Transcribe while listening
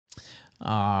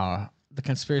The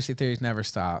conspiracy theories never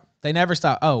stop. They never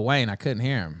stop. Oh, Wayne, I couldn't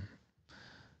hear him.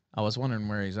 I was wondering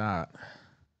where he's at.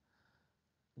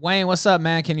 Wayne, what's up,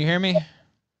 man? Can you hear me?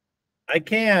 I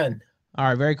can. All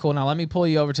right, very cool. Now let me pull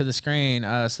you over to the screen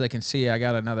so they can see. I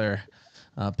got another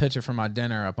picture from my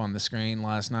dinner up on the screen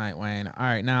last night, Wayne. All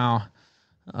right, now.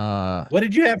 What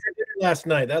did you have for dinner last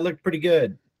night? That looked pretty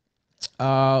good.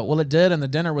 Well, it did, and the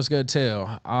dinner was good too.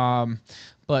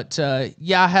 But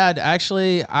yeah,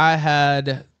 I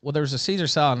had. Well, there was a Caesar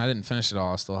salad, and I didn't finish it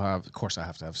all. I still have, of course, I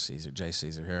have to have J.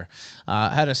 Caesar here.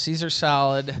 I had a Caesar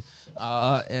salad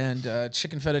and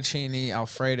chicken fettuccine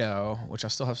Alfredo, which I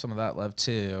still have some of that left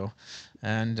too.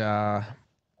 And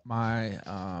my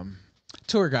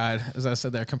tour guide, as I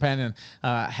said, their companion,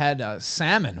 had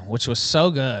salmon, which was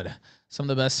so good. Some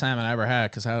of the best salmon I ever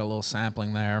had because I had a little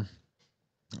sampling there.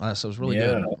 So it was really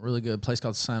good, really good place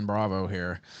called San Bravo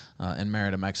here in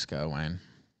Merida, Mexico, Wayne.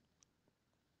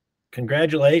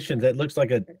 Congratulations. That looks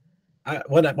like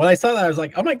when I saw that, I was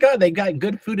like, oh my God, they got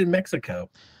good food in Mexico.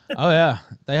 Oh yeah,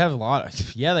 they have a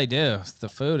lot. Yeah, they do. The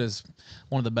food is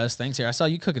one of the best things here. I saw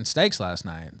you cooking steaks last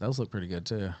night. Those look pretty good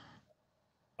too.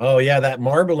 Oh yeah, that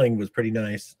marbling was pretty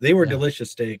nice. They were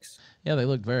delicious steaks. Yeah, they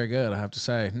look very good, I have to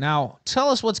say. Now, tell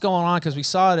us what's going on because we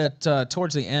saw it at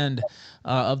towards the end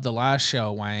of the last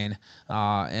show, Wayne,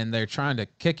 and they're trying to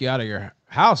kick you out of your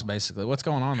house, basically. What's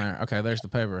going on there? Okay, there's the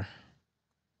paper.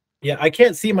 Yeah, I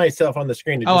can't see myself on the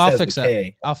screen. It just I'll says fix the that.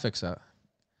 K. I'll fix that.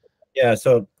 Yeah,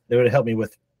 so they would help me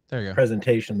with there you go.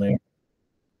 Presentation there.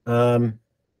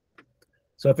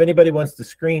 So if anybody wants to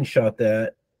screenshot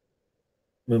that,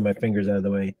 move my fingers out of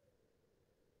the way.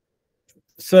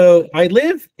 So I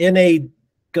live in a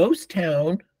ghost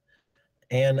town,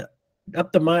 and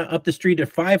up the street are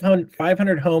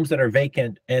 500 homes that are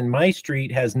vacant, and my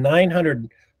street has 9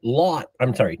 lots,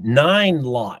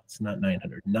 not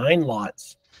 900, 9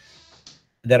 lots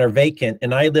that are vacant,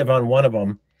 and I live on one of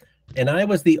them. And I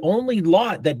was the only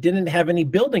lot that didn't have any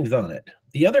buildings on it.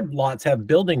 The other lots have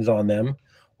buildings on them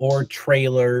or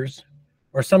trailers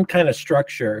or some kind of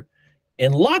structure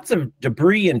and lots of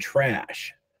debris and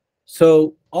trash.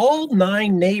 So all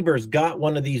 9 neighbors got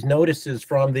one of these notices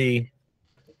from the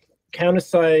County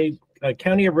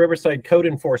of Riverside Code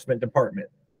Enforcement Department.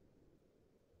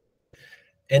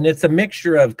 And it's a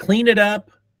mixture of clean it up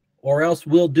or else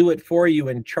we'll do it for you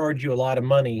and charge you a lot of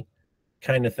money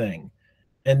kind of thing.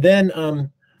 And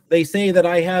then they say that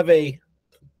I have a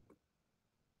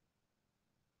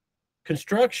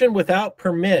construction without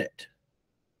permit.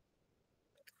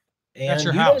 And that's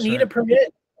your you house, don't need right? a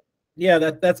permit. Yeah,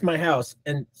 that's my house.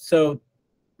 And so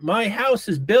my house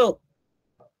is built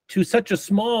to such a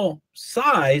small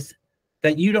size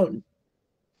that you don't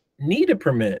need a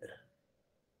permit.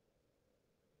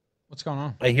 What's going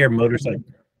on? I hear motorcycle.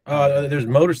 There's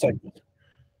motorcycles.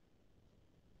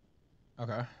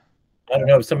 Okay. I don't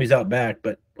know if somebody's out back,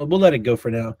 but we'll let it go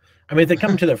for now. I mean, if they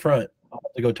come to the front, I'll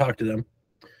have to go talk to them.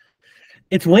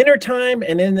 It's winter time,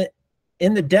 and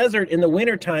in the desert in the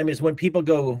winter time is when people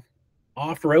go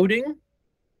off-roading.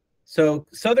 So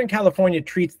Southern California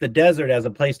treats the desert as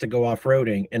a place to go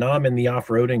off-roading, and I'm in the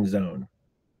off-roading zone,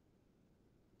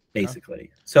 basically.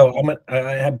 So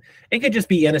it could just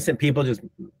be innocent people just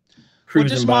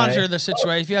cruising just by. monitor the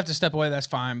situation. If you have to step away, that's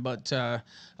fine. But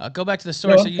go back to the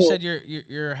story. So you said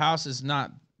your house is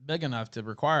not big enough to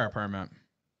require a permit.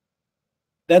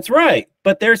 That's right.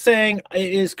 But they're saying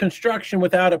it is construction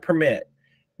without a permit.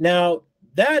 Now,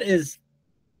 that is,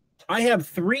 I have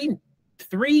three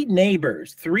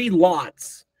neighbors, 3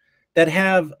 lots that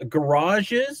have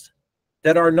garages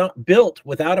that are not built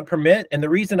without a permit. And the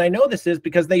reason I know this is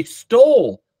because they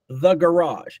stole the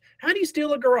garage. How do you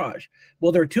steal a garage?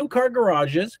 Well, they're 2-car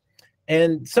garages,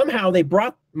 and somehow they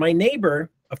brought my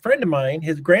neighbor, a friend of mine,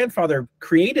 his grandfather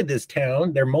created this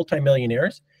town. They're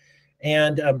multimillionaires,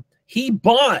 and he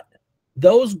bought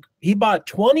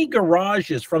 20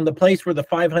 garages from the place where the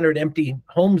 500 empty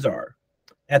homes are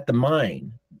at the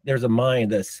mine. There's a mine,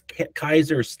 the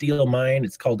Kaiser Steel mine.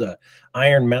 It's called a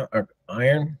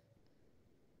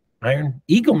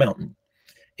Eagle Mountain,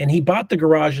 and he bought the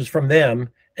garages from them.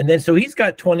 And then so he's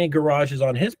got 20 garages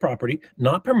on his property,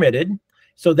 not permitted.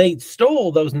 So they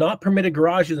stole those not permitted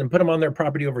garages and put them on their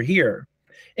property over here.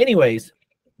 Anyways,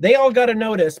 they all got a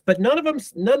notice, but none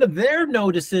of their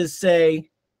notices say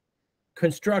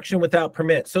construction without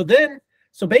permit. So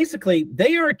basically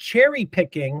they are cherry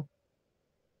picking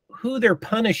who they're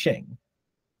punishing.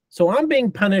 So I'm being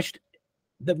punished.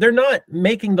 They're not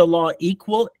making the law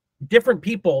equal. Different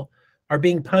people are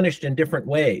being punished in different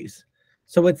ways.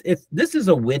 So this is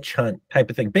a witch hunt type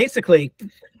of thing. Basically,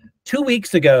 2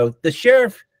 weeks ago, the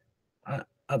sheriff,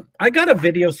 I got a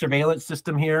video surveillance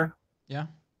system here. Yeah.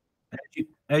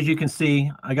 As you can see,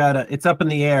 I got it's up in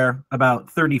the air about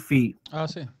 30 feet. Oh, I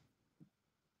see.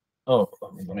 Oh,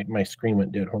 my screen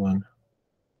went dead. Hold on.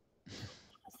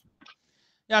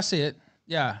 Yeah, I see it.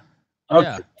 Yeah. Okay.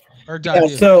 Yeah. Bird's eye Yeah,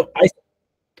 view. so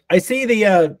I see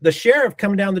the sheriff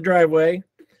coming down the driveway.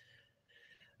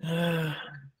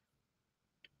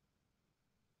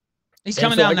 He's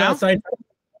coming down now?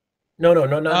 No,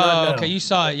 not now. Okay. You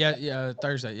saw it. Yeah,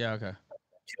 Thursday. Yeah, okay.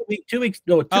 2 weeks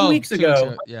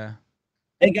ago. Yeah.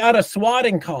 They got a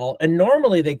swatting call, and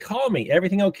normally they call me.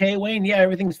 Everything okay, Wayne? Yeah,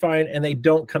 everything's fine, and they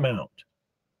don't come out.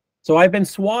 So I've been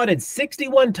swatted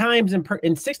 61 times,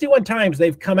 in 61 times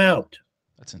they've come out.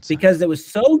 That's insane. Because it was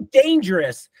so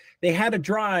dangerous, they had to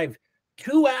drive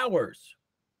 2 hours.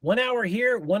 1 hour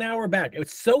here, 1 hour back. It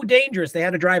was so dangerous, they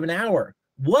had to drive an hour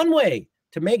one way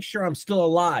to make sure I'm still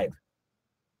alive.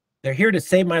 They're here to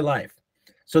save my life.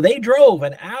 So they drove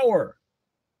an hour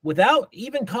without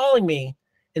even calling me.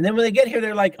 And then when they get here,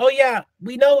 they're like, oh, yeah,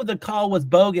 we know the call was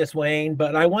bogus, Wayne,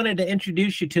 but I wanted to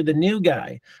introduce you to the new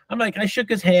guy. I'm like, I shook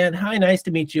his hand. Hi, nice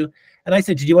to meet you. And I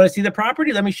said, did you want to see the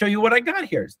property? Let me show you what I got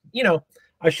here. You know,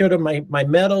 I showed them my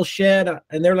metal shed,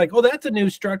 and they're like, oh, that's a new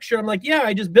structure. I'm like, yeah,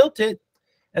 I just built it.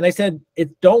 And I said,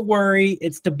 don't worry.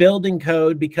 It's the building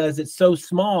code because it's so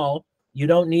small. You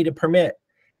don't need a permit.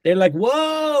 They're like,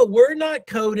 whoa, we're not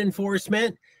code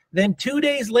enforcement. Then 2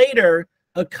 days later,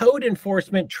 a code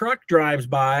enforcement truck drives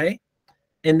by,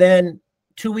 and then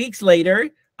 2 weeks later,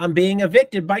 I'm being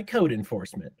evicted by code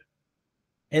enforcement.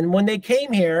 And when they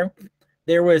came here,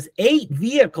 there was 8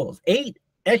 vehicles, 8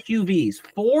 SUVs,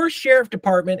 4 sheriff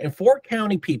department and 4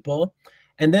 county people.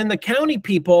 And then the county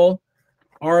people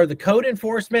are the code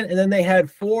enforcement. And then they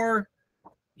had 4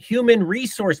 human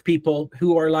resource people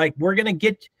who are like, we're going to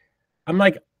get, I'm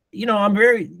like, you know,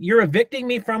 you're evicting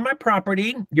me from my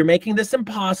property. You're making this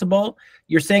impossible.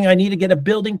 You're saying I need to get a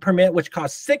building permit, which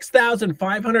costs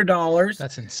 $6,500.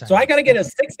 That's insane. So I got to get a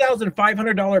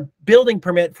 $6,500 building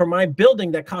permit for my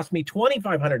building that cost me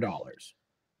 $2,500.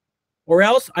 Or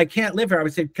else I can't live here. I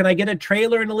would say, can I get a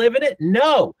trailer and live in it?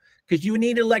 No, because you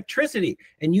need electricity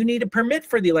and you need a permit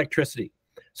for the electricity.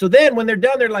 So then when they're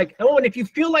done, they're like, oh, and if you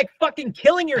feel like fucking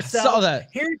killing yourself, I saw that.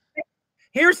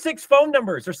 Here's 6 phone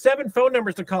numbers or 7 phone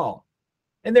numbers to call.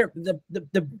 And they're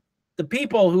the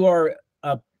people who are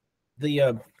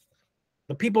the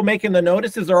people making the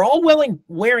notices are all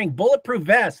wearing bulletproof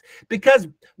vests, because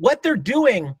what they're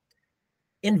doing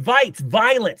invites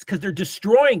violence because they're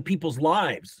destroying people's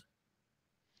lives.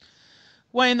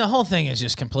 Wayne, the whole thing is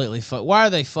just completely why are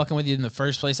they fucking with you in the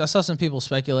first place? I saw some people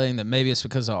speculating that maybe it's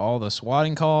because of all the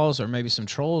swatting calls, or maybe some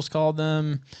trolls called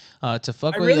them to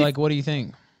fuck with you. Like, what do you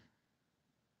think?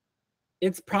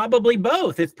 It's probably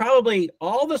both. It's probably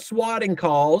all the swatting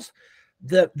calls.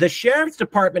 The sheriff's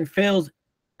department feels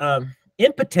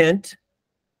impotent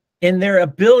in their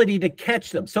ability to catch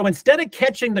them. So instead of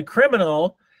catching the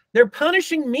criminal, they're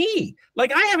punishing me.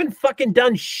 Like, I haven't fucking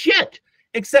done shit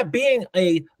except being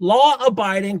a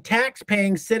law-abiding,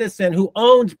 tax-paying citizen who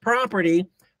owns property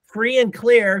free and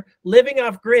clear, living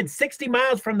off grid 60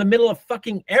 miles from the middle of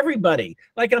fucking everybody.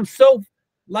 Like, I'm so,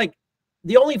 like,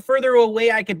 the only further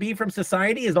away I could be from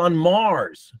society is on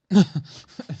Mars.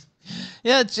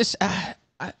 Yeah, it's just,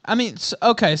 I mean,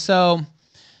 okay, so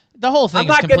the whole thing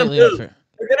is completely unfair.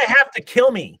 They're going to have to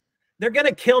kill me. They're going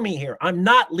to kill me here. I'm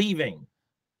not leaving.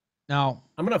 Now,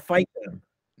 I'm going to fight them.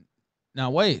 Now,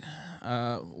 wait.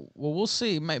 Well, we'll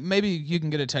see. Maybe you can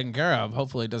get it taken care of.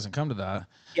 Hopefully it doesn't come to that.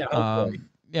 Yeah, hopefully.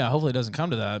 Yeah, hopefully it doesn't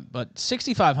come to that. But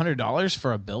 $6,500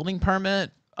 for a building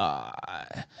permit,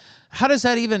 how does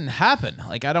that even happen?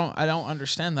 Like, I don't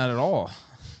understand that at all.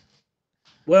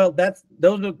 Well, that's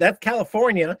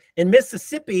California. In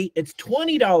Mississippi, it's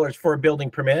 $20 for a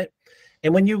building permit.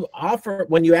 And when you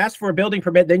ask for a building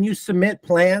permit, then you submit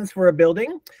plans for a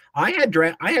building. I had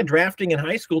drafting in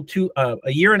high school,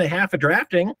 a year and a half of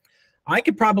drafting. I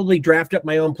could probably draft up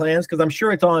my own plans because I'm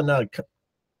sure it's on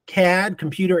CAD,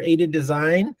 computer aided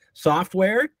design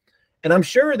software. And I'm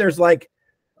sure there's like,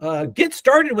 get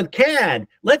started with CAD.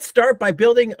 Let's start by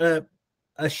building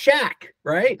a shack,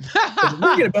 right?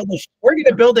 we're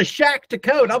gonna build a shack to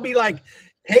code. I'll be like,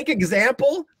 take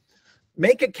example,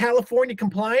 make it California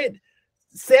compliant,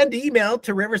 send email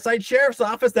to Riverside Sheriff's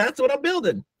Office. That's what I'm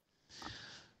building.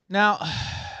 Now,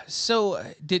 so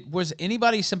was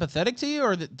anybody sympathetic to you,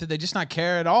 or did they just not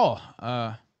care at all?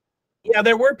 Yeah,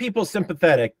 there were people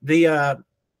sympathetic. The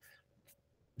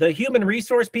human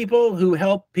resource people who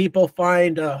help people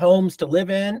find homes to live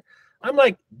in. I'm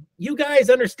like, you guys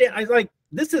understand? I was like,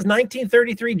 this is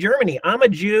 1933 Germany. I'm a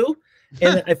Jew,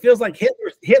 and it feels like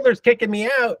Hitler's kicking me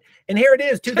out. And here it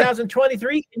is,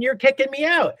 2023, and you're kicking me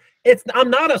out. I'm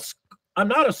not I'm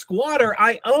not a squatter.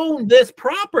 I own this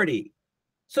property.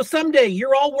 So someday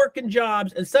you're all working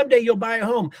jobs and someday you'll buy a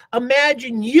home.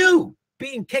 Imagine you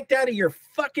being kicked out of your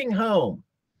fucking home.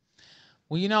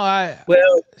 Well, you know,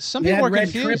 some you people had are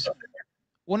red confused. trim.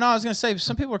 Well, no, I was going to say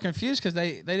some people were confused because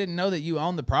they didn't know that you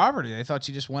owned the property. They thought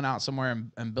you just went out somewhere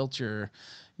and built your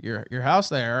house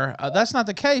there. That's not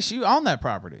the case. You own that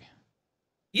property.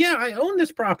 Yeah, I own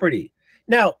this property.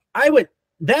 Now,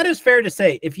 that is fair to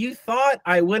say. If you thought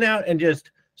I went out and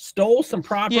just stole some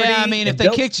property. Yeah, I mean, if they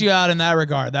kicked you out in that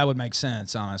regard, that would make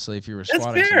sense, honestly, if you were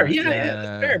squatting. That's fair. Yeah,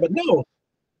 that's fair. But no,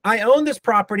 I own this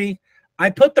property. I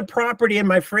put the property in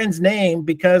my friend's name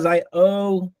because I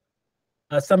owe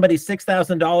somebody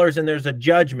 $6,000 and there's a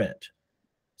judgment.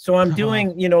 So I'm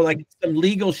doing, you know, like some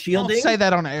legal shielding. Don't say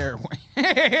that on air.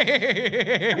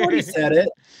 I've already said it.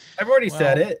 I've already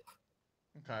said it.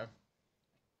 Okay.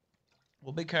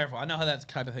 Well, be careful. I know how that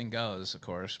type of thing goes, of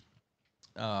course.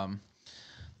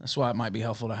 That's why it might be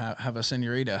helpful to have a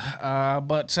senorita.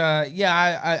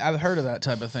 Yeah, I've heard of that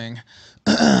type of thing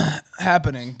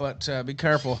happening, but be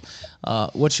careful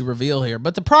what you reveal here.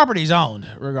 But the property's owned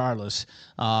regardless,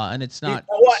 and it's not.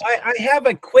 I have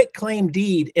a quit claim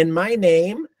deed in my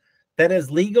name that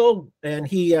is legal, and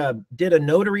he did a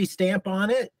notary stamp on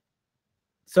it.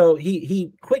 So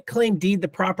he quit claim deed the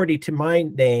property to my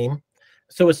name.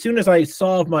 So as soon as I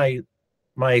solved my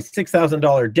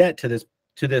 $6,000 debt to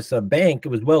this bank, it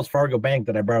was Wells Fargo Bank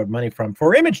that I borrowed money from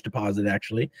for image deposit,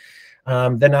 actually,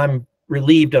 then I'm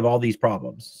relieved of all these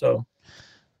problems.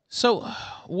 So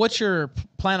what's your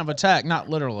plan of attack? Not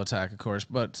literal attack, of course,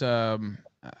 but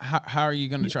how are you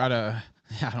going to try to?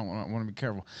 I don't want to be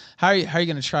careful. How are you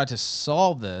going to try to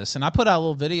solve this? And I put out a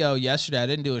little video yesterday. I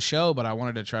didn't do a show, but I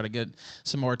wanted to try to get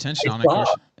some more attention on it. Of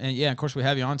course, and yeah, of course, we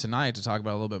have you on tonight to talk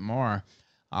about it a little bit more.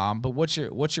 But what's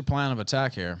your plan of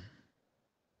attack here?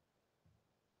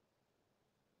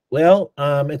 Well,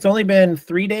 it's only been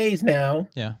 3 days now.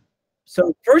 Yeah.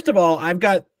 So first of all,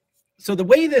 so the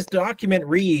way this document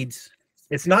reads,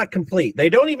 it's not complete. They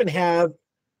don't even have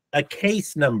a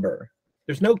case number.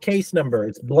 There's no case number.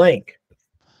 It's blank.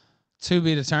 To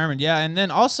be determined. Yeah. And then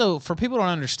also for people who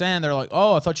don't understand, they're like,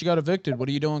 oh, I thought you got evicted. What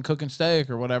are you doing, cooking steak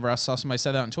or whatever? I saw somebody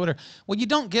say that on Twitter. Well, you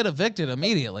don't get evicted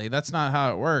immediately. That's not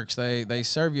how it works. They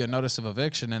serve you a notice of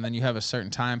eviction, and then you have a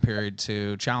certain time period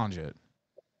to challenge it.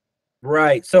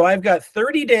 Right. So I've got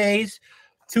 30 days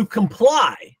to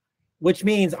comply, which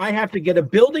means I have to get a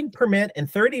building permit in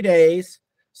 30 days,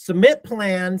 submit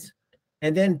plans,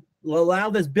 and then allow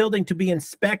this building to be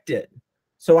inspected.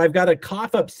 So I've got to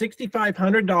cough up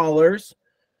 $6,500.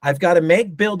 I've got to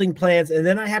make building plans, and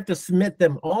then I have to submit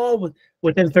them all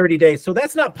within 30 days. So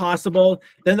that's not possible.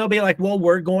 Then they'll be like, well,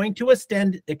 we're going to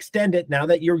extend it now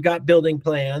that you've got building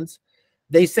plans.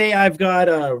 They say I've got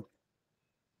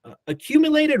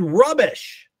accumulated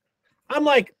rubbish. I'm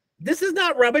like, this is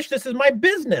not rubbish. This is my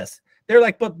business. They're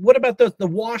like, but what about the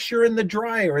washer and the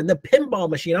dryer and the pinball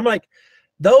machine? I'm like,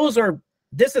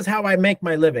 this is how I make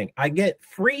my living. I get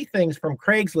free things from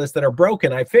Craigslist that are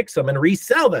broken. I fix them and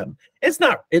resell them.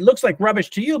 It looks like rubbish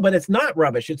to you, but it's not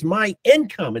rubbish. It's my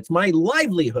income. It's my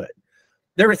livelihood.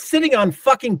 They're sitting on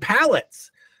fucking pallets.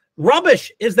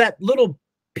 Rubbish is that little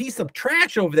piece of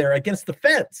trash over there against the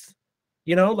fence,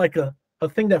 you know, like a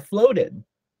thing that floated.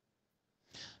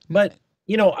 But,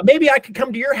 you know, maybe I could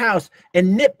come to your house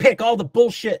and nitpick all the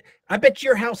bullshit. I bet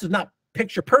your house is not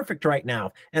picture perfect right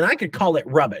now, and I could call it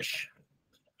rubbish.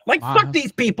 Like, fuck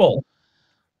these people.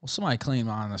 Well, somebody cleaned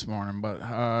mine this morning, but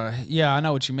yeah, I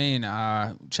know what you mean.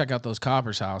 Check out those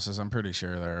Coppers houses. I'm pretty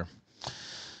sure they're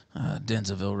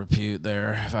Denzelville repute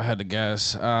there, if I had to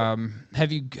guess.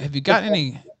 Have you got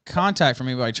any contact from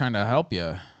anybody trying to help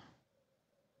you?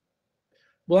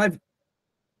 Well,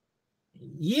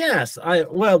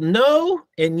 no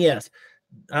and yes.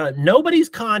 Nobody's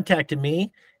contacted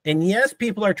me, and yes,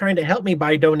 people are trying to help me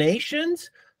by donations.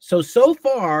 So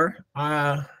far,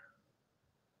 I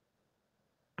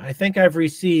think I've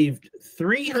received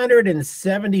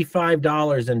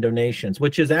 $375 in donations,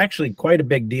 which is actually quite a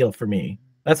big deal for me.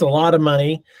 That's a lot of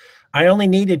money. I only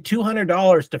needed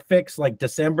 $200 to fix like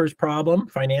December's problem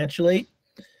financially.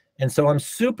 And so I'm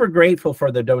super grateful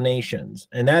for the donations,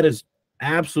 and that has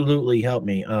absolutely helped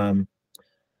me.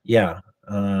 Yeah.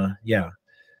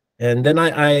 And then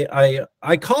I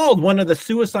called one of the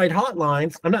suicide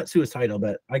hotlines. I'm not suicidal,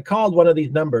 but I called one of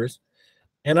these numbers,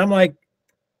 and I'm like,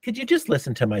 could you just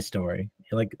listen to my story?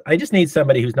 Like, I just need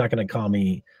somebody who's not going to call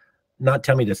me, not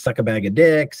tell me to suck a bag of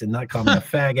dicks and not call me a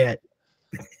faggot.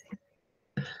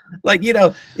 Like, you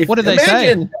know, what did they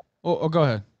say? Oh, go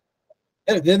ahead.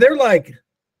 They're like,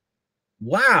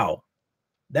 wow,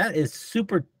 that is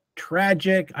super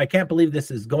tragic. I can't believe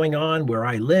this is going on where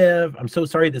I live. I'm so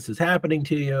sorry this is happening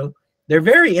to you. They're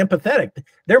very empathetic.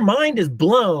 Their mind is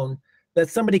blown that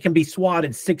somebody can be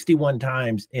swatted 61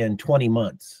 times in 20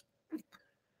 months.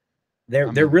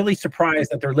 They're really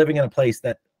surprised that they're living in a place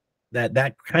that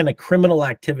kind of criminal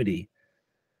activity.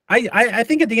 I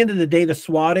think at the end of the day, the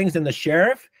swattings and the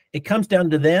sheriff, it comes down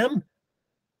to them.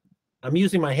 I'm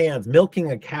using my hands,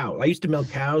 milking a cow. I used to milk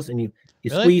cows, and you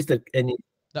really? Squeeze the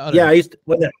yeah, I used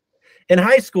to, in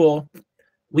high school,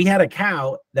 we had a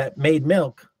cow that made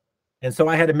milk, and so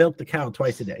I had to milk the cow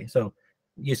twice a day. So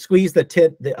you squeeze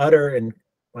the udder, and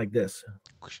like this.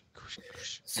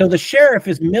 So the sheriff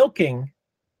is milking.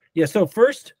 Yeah, so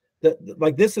first,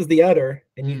 like this is the udder,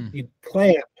 and you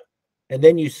clamp, and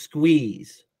then you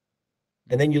squeeze,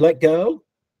 and then you let go,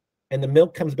 and the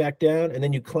milk comes back down, and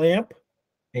then you clamp,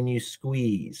 and you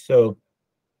squeeze. So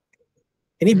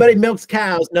anybody milks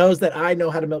cows knows that I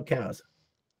know how to milk cows.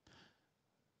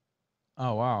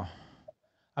 Oh, wow.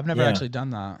 I've never actually done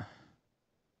that.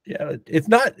 Yeah,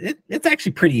 it's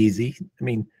actually pretty easy. I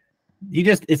mean,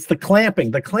 it's the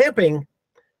clamping. The clamping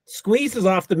squeezes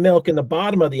off the milk in the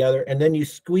bottom of the udder, and then you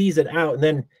squeeze it out, and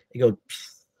then you go.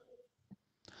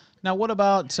 Now, what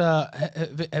about,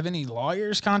 have any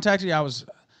lawyers contacted you? I was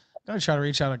going to try to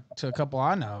reach out to a couple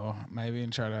I know, maybe,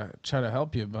 and try to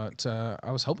help you, but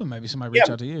I was hoping maybe somebody reach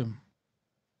out to you.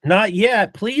 Not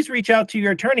yet. Please reach out to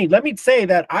your attorney. Let me say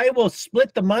that I will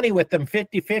split the money with them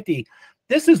 50-50.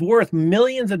 This is worth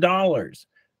millions of dollars.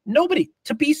 Nobody,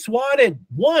 to be swatted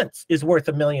once is worth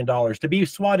 $1 million. To be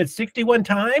swatted 61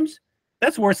 times,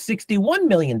 that's worth $61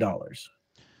 million.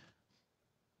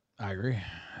 I agree.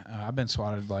 I've been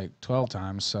swatted like 12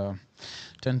 times, so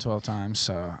 10, 12 times,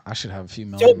 so I should have a few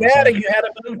million. So bad you had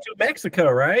to move to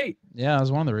Mexico, right? Yeah, that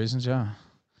was one of the reasons, yeah.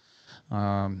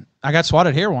 I got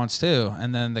swatted here once too,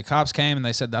 and then the cops came and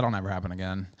they said that'll never happen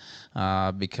again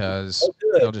because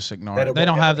they'll just ignore it. They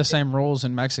don't have the same rules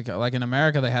in Mexico. Like in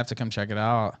America, they have to come check it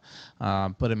out,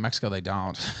 but in Mexico they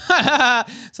don't.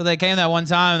 So they came that one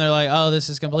time and they're like, "Oh, this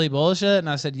is complete bullshit." And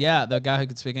I said, "Yeah," the guy who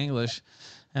could speak English.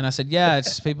 And I said, "Yeah, it's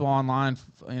just people online,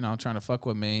 trying to fuck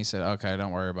with me." He said, "Okay,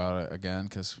 don't worry about it again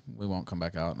because we won't come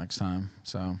back out next time."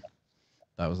 So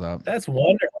that was that. That's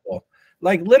wonderful.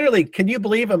 Like literally, can you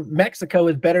believe Mexico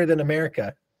is better than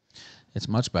America? It's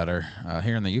much better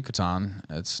here in the Yucatan.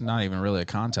 It's not even really a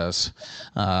contest.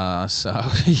 So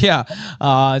yeah,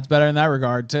 it's better in that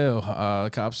regard too. The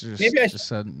cops just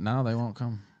said no, they won't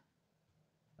come.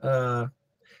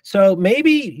 So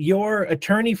maybe your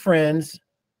attorney friends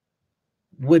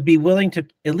would be willing to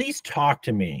at least talk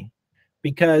to me,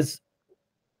 because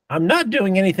I'm not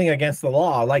doing anything against the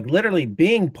law. Like literally,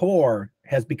 being poor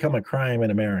has become a crime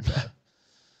in America.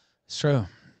 It's true.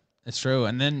 It's true.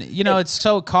 And then, it's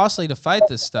so costly to fight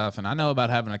this stuff. And I know about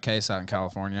having a case out in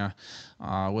California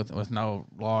with no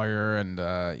lawyer. And,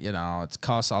 it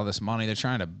costs all this money. They're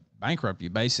trying to bankrupt you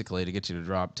basically to get you to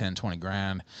drop 10, 20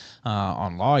 grand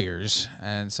on lawyers.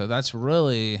 And so that's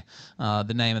really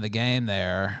the name of the game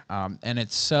there. And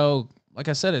it's so, like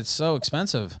I said, it's so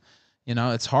expensive.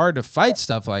 It's hard to fight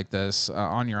stuff like this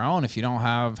on your own if you don't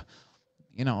have,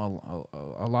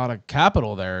 a lot of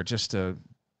capital there just to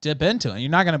dip into it.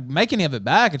 You're not going to make any of it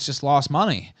back. It's just lost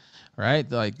money,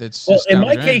 right? Like that's well, in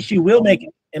my case, you will make it.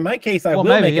 In my case, I will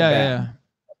make it back.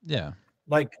 Yeah.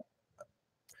 Like,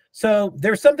 so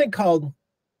there's something called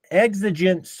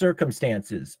exigent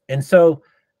circumstances. And so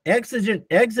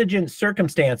exigent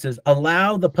circumstances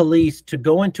allow the police to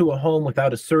go into a home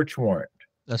without a search warrant.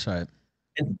 That's right.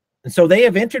 And so they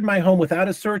have entered my home without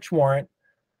a search warrant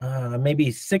maybe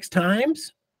 6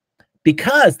 times.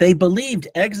 Because they believed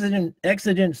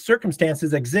exigent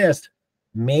circumstances exist,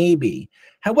 maybe.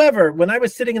 However, when I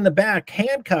was sitting in the back,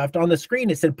 handcuffed, on the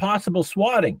screen, it said possible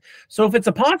swatting. So if it's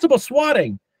a possible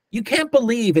swatting, you can't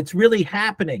believe it's really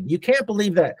happening. You can't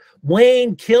believe that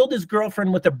Wayne killed his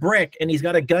girlfriend with a brick and he's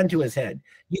got a gun to his head.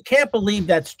 You can't believe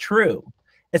that's true,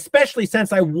 especially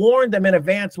since I warned them in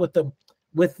advance with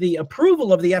the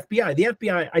approval of the FBI. The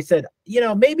FBI, I said,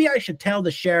 maybe I should tell the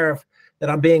sheriff that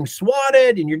I'm being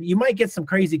swatted, and you might get some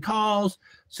crazy calls.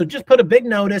 So just put a big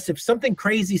notice. If something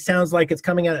crazy sounds like it's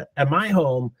coming out at my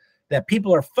home, that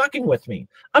people are fucking with me.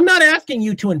 I'm not asking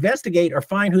you to investigate or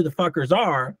find who the fuckers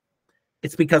are.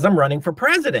 It's because I'm running for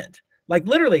president. Like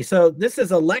literally. So this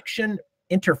is election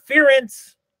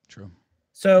interference. True.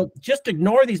 So just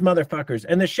ignore these motherfuckers.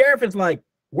 And the sheriff is like,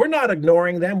 we're not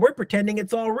ignoring them. We're pretending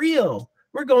it's all real.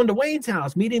 We're going to Wayne's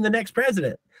house, meeting the next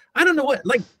president. I don't know what,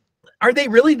 like, are they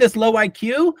really this low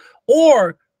IQ,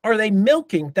 or are they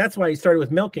milking? That's why he started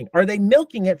with milking. Are they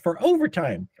milking it for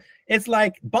overtime? It's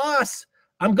like, boss,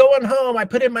 I'm going home. I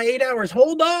put in my 8 hours.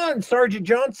 Hold on, Sergeant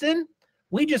Johnson.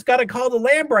 We just got to call the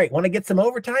Lambright. Want to get some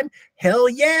overtime? Hell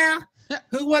yeah.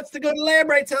 Who wants to go to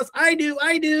Lambright's house? I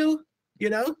do. You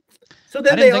know? So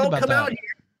then they all come out here.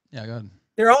 Yeah, go ahead.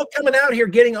 They're all coming out here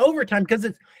getting overtime because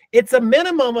it's a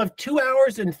minimum of 2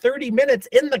 hours and 30 minutes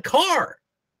in the car.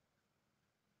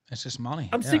 It's just money.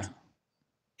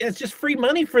 It's just free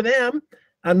money for them.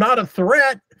 I'm not a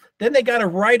threat. Then they got to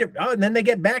write it. Oh, and then they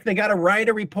get back. They got to write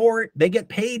a report. They get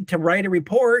paid to write a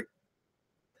report,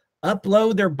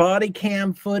 upload their body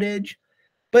cam footage.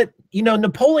 But, you know,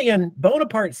 Napoleon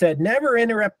Bonaparte said, never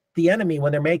interrupt the enemy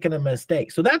when they're making a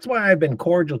mistake. So that's why I've been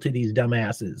cordial to these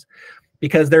dumbasses,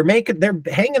 because they're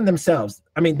hanging themselves.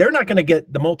 I mean, they're not going to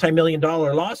get the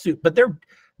multi-million-dollar lawsuit, but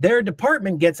their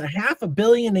department gets $500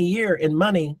 million a year in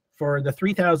money for the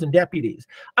 3,000 deputies.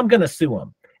 I'm going to sue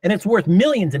them, and it's worth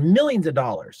millions and millions of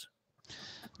dollars.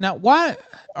 Now, why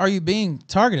are you being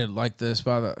targeted like this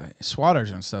by the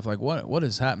swatters and stuff? Like, what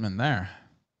is happening there?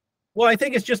 Well, I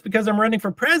think it's just because I'm running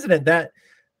for president.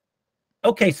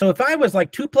 Okay, so if I was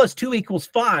like 2 + 2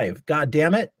 = 5, God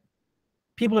damn it,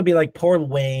 people would be like, poor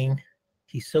Wayne,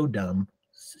 he's so dumb.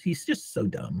 He's just so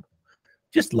dumb.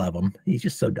 Just love him. He's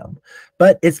just so dumb.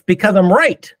 But it's because I'm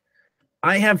right.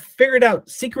 I have figured out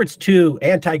secrets to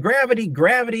anti-gravity,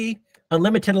 gravity,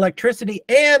 unlimited electricity,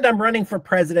 and I'm running for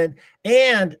president.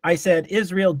 And I said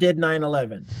Israel did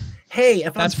 9/11. Hey,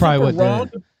 if that's I'm probably super wrong,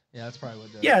 yeah, that's probably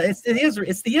what did. Yeah, it's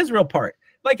the Israel part.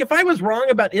 Like, if I was wrong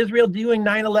about Israel doing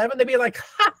 9/11, they'd be like,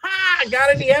 ha ha, got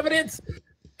any evidence?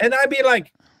 And I'd be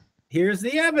like, here's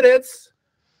the evidence.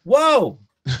 Whoa,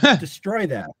 destroy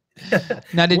that.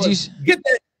 Now, did you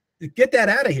get that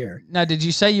out of here? Now, did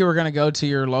you say you were going to go to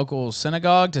your local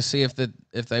synagogue to see if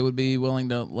they would be willing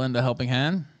to lend a helping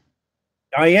hand?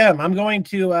 I am. I'm going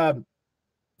to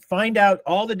find out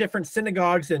all the different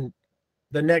synagogues in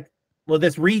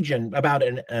this region, about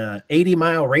an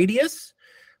 80-mile radius,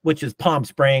 which is Palm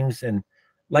Springs. And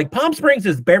like Palm Springs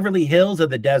is Beverly Hills of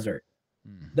the desert.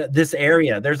 This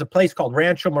area, there's a place called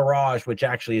Rancho Mirage, which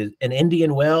actually is in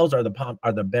Indian Wells, or the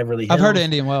Beverly Hills. I've heard of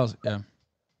Indian Wells.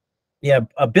 Yeah.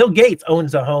 Bill Gates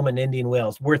owns a home in Indian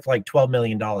Wells worth like $12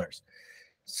 million.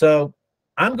 So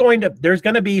there's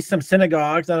going to be some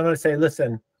synagogues, and I'm going to say,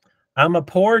 listen, I'm a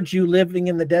poor Jew living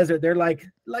in the desert. They're like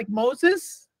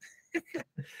Moses.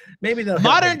 Maybe they'll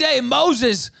modern day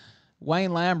Moses.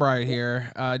 Wayne Lambright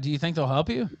here. Do you think they'll help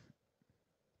you?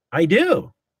 I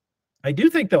do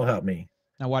think they'll help me.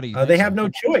 Now, why do you think they have no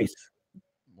choice?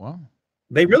 Well,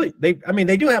 they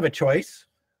do have a choice,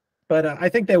 but I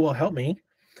think they will help me.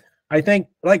 I think,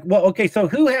 like, well, okay, so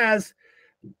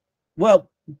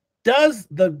does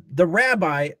the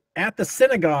rabbi at the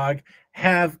synagogue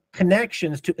have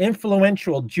connections to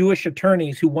influential Jewish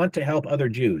attorneys who want to help other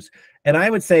Jews? And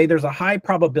I would say there's a high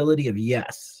probability of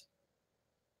yes.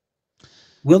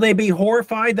 Will they be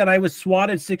horrified that I was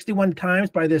swatted 61 times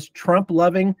by this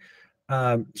Trump-loving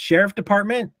sheriff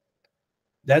department?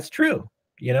 That's true.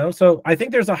 You know, so I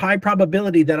think there's a high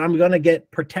probability that I'm going to get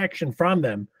protection from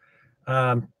them.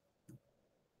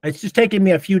 It's just taking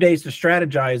me a few days to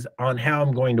strategize on how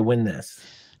I'm going to win this.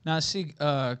 Now, I see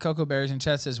Cocoa Berries in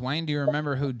chat says, Wayne, do you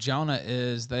remember who Jonah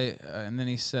is? And then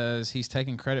he says he's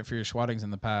taking credit for your swattings in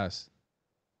the past.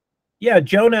 Yeah,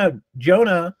 Jonah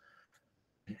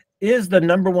is the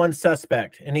 #1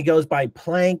 suspect, and he goes by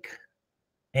Plank,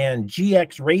 and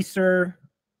GX Racer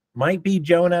might be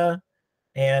Jonah,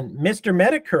 and Mr.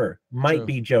 Medicare might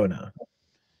be Jonah.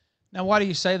 Now, why do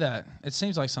you say that? It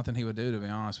seems like something he would do, to be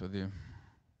honest with you.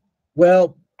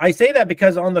 Well, I say that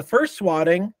because on the first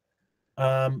swatting,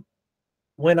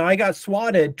 when I got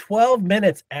swatted, 12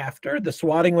 minutes after the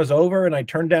swatting was over and I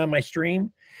turned down my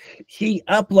stream, he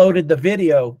uploaded the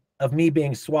video of me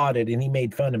being swatted, and he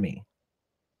made fun of me.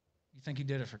 You think he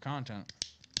did it for content?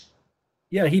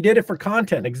 Yeah, he did it for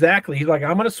content. Exactly. He's like,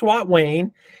 I'm going to swat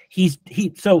Wayne.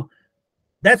 It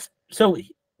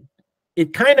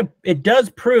does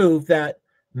prove that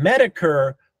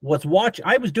Medicare was watching.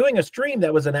 I was doing a stream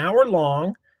that was an hour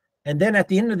long, and then at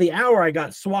the end of the hour, I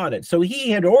got swatted. So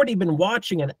he had already been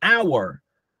watching an hour.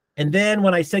 And then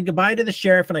when I said goodbye to the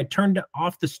sheriff and I turned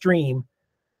off the stream,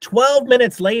 12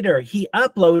 minutes later, he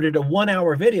uploaded a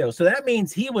 1-hour video. So that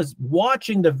means he was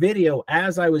watching the video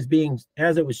as it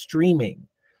was streaming.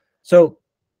 So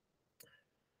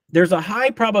there's a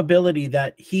high probability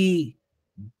that he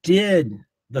did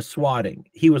the swatting.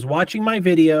 He was watching my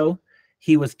video.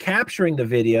 He was capturing the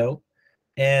video,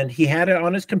 and he had it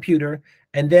on his computer.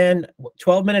 And then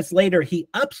 12 minutes later, he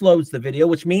uploads the video,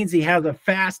 which means he has a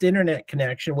fast internet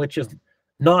connection, which is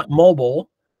not mobile.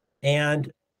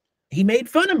 And he made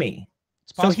fun of me.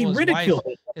 It's possible he ridiculed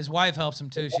it. his wife helps him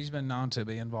too. She's been known to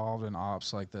be involved in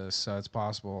ops like this, so it's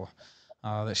possible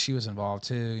that she was involved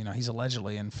too. You know, he's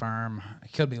allegedly infirm. He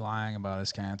could be lying about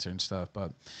his cancer and stuff,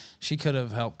 but she could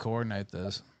have helped coordinate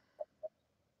this.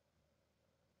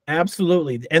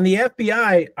 Absolutely. And the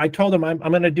FBI, I told them I'm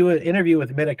going to do an interview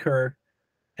with Medicare,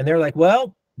 and they're like,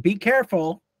 well, be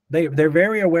careful. They're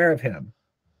very aware of him.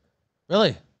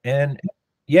 Really? And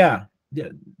yeah,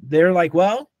 they're like,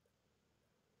 well,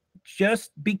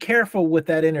 just be careful with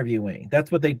that interviewing.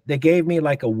 That's what they gave me,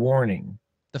 like a warning.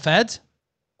 The feds?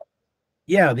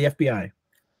 Yeah, the FBI.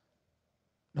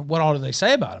 What all did they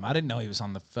say about him? I didn't know he was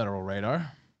on the federal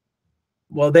radar.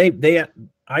 Well,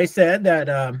 I said that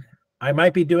I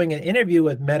might be doing an interview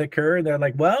with Medicare, and they're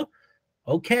like, well,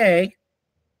 okay.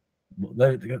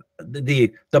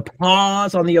 The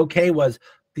pause on the okay was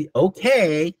the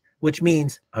okay, which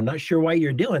means I'm not sure why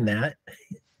you're doing that.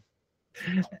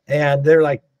 And they're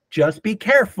like, just be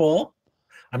careful.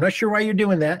 I'm not sure why you're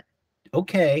doing that.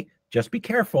 Okay, just be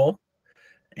careful.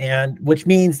 And which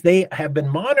means they have been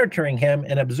monitoring him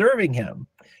and observing him.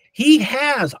 He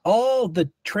has all the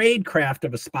tradecraft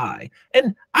of a spy.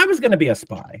 And I was going to be a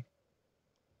spy.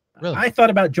 Really? I thought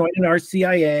about joining our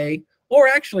CIA or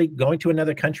actually going to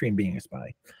another country and being a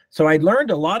spy. So I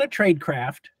learned a lot of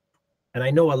tradecraft, and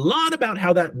I know a lot about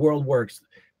how that world works.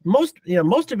 Most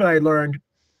of it I learned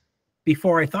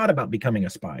before I thought about becoming a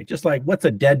spy, just like what's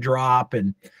a dead drop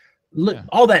and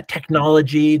all that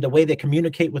technology, the way they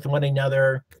communicate with one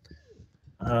another.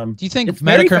 Do you think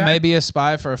Medicare may be a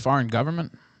spy for a foreign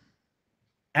government?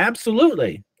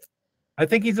 Absolutely. I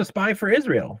think he's a spy for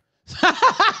Israel.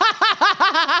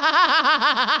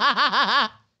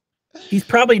 He's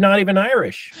probably not even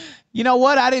Irish. You know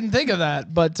what? I didn't think of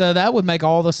that, but that would make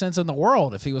all the sense in the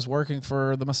world if he was working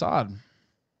for the Mossad.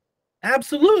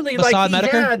 Absolutely. Mossad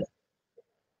Medicare?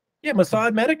 Yeah,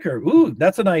 Mossad Medicare. Ooh,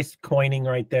 that's a nice coining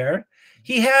right there.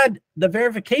 He had the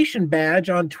verification badge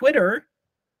on Twitter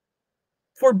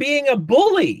for being a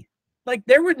bully. Like,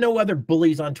 there were no other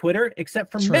bullies on Twitter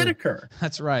except for Medicare.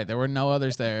 That's right. There were no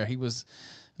others there. He was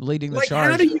leading the like,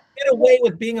 charge. How do you get away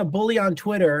with being a bully on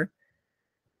Twitter?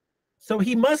 So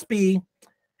he must be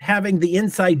having the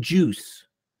inside juice.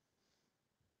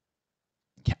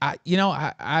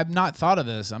 I've not thought of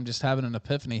this. I'm just having an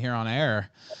epiphany here on air.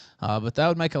 But that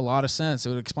would make a lot of sense. It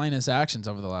would explain his actions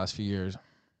over the last few years.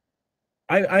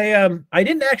 I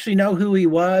didn't actually know who he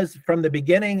was from the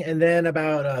beginning, and then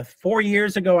about 4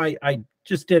 years ago, I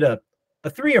just did a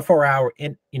 3 or 4 hour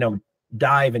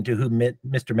dive into who Mr.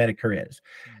 Medicare is,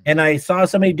 and I saw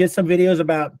somebody did some videos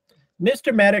about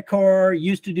Mr. Medicare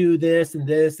used to do this and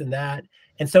this and that,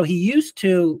 and so he used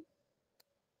to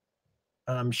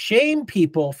shame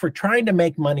people for trying to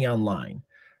make money online.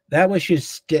 That was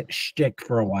his shtick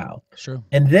for a while. Sure.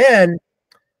 And then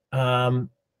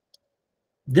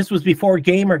this was before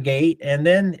Gamergate, and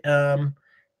then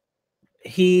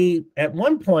he, at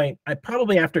one point,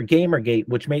 probably after Gamergate,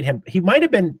 which made him, he might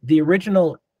have been the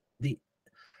original, the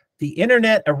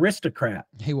internet aristocrat.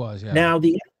 He was, yeah. Now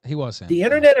the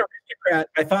internet aristocrat,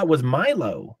 I thought was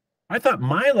Milo. I thought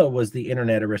Milo was the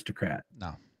internet aristocrat.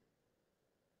 No.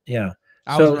 Yeah.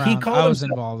 I was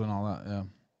involved in all that. Yeah.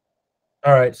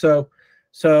 All right. So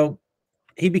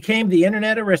he became the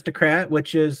internet aristocrat,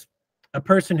 which is a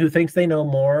person who thinks they know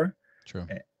more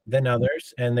than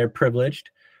others, and they're privileged,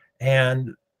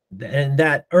 and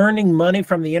that earning money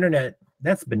from the internet,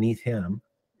 that's beneath him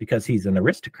because he's an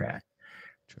aristocrat.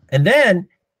 True. And then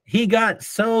he got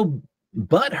so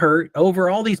butthurt over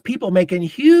all these people making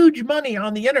huge money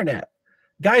on the internet.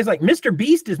 Guys like Mr.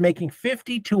 Beast is making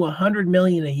 50 to 100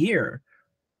 million a year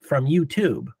from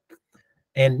YouTube.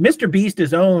 And Mr. Beast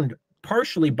is owned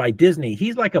partially by Disney.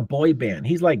 He's like a boy band.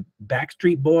 He's like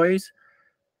Backstreet Boys.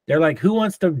 They're like, who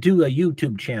wants to do a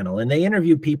YouTube channel? And they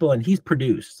interview people, and he's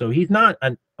produced. So he's not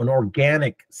an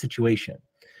organic situation.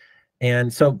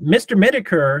 And so Mr.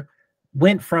 Medicare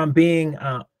went from being,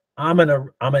 I'm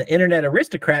an internet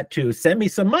aristocrat to send me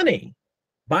some money,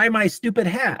 buy my stupid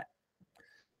hat.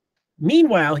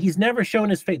 Meanwhile, he's never shown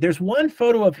his face. There's one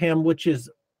photo of him, which is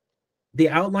the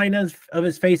outline of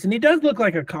his face, and he does look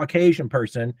like a Caucasian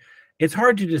person. It's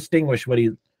hard to distinguish what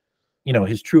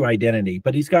his true identity,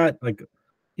 but he's got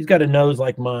a nose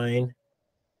like mine,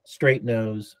 straight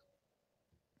nose.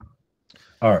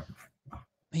 All right.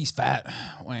 He's fat,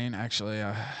 Wayne, actually.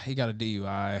 He got a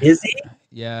DUI. Is he?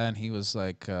 Yeah, and he was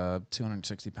like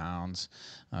 260 pounds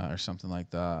or something like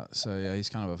that. So yeah, he's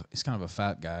kind of a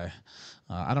fat guy.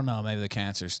 I don't know. Maybe the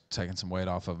cancer's taking some weight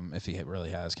off of him if he really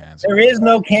has cancer. There is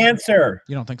no cancer.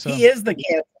 You don't think so? He is the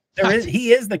cancer.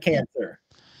 He is the cancer.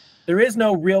 There is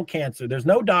no real cancer. There's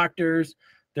no doctors.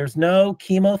 There's no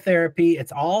chemotherapy.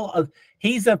 It's all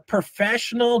he's a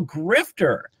professional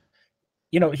grifter.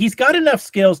 You know, he's got enough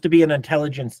skills to be an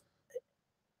intelligence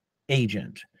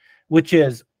agent, which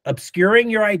is obscuring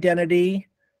your identity,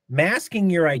 masking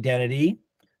your identity.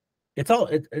 It's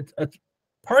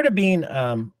part of being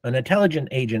an intelligent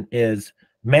agent is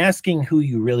masking who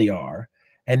you really are.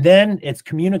 And then it's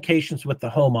communications with the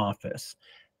home office.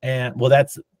 And well,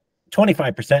 that's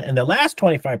 25%. And the last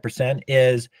 25%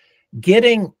 is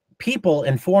getting people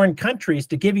in foreign countries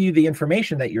to give you the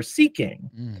information that you're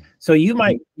seeking. So you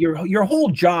might, your whole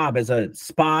job as a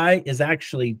spy is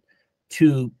actually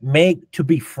to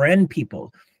befriend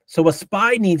people. So a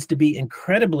spy needs to be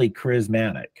incredibly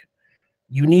charismatic.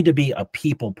 You need to be a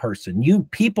people person.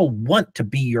 People want to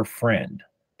be your friend.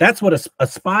 That's what a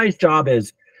spy's job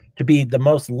is, to be the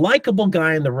most likable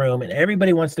guy in the room, and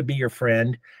everybody wants to be your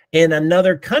friend in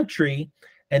another country.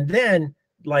 And then,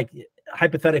 like,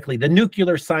 hypothetically, the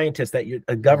nuclear scientist that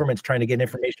a government's trying to get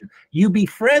information, you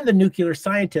befriend the nuclear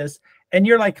scientist, and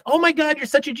you're like, oh my God, you're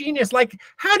such a genius. Like,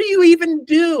 how do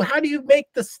you make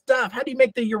the stuff? How do you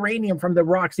make the uranium from the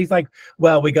rocks? He's like,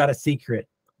 well, we got a secret.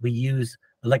 We use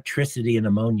electricity and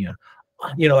ammonia.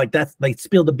 You know, like that's like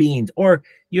spill the beans. Or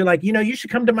you're like, you know, you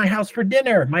should come to my house for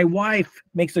dinner. My wife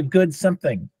makes a good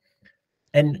something.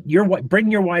 And bring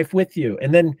your wife with you.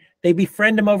 And then they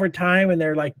befriend him over time, and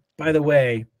they're like, by the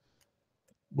way,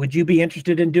 would you be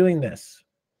interested in doing this?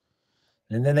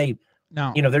 And then they're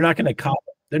not going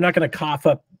to cough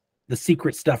up the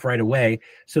secret stuff right away.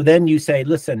 So then you say,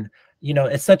 listen, you know,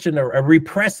 it's such a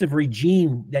repressive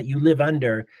regime that you live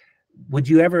under.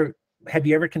 Have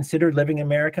you ever considered living in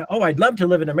America? Oh, I'd love to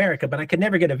live in America, but I could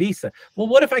never get a visa. Well,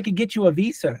 what if I could get you a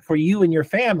visa for you and your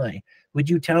family? Would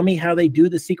you tell me how they do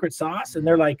the secret sauce? And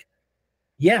they're like,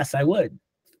 yes, I would.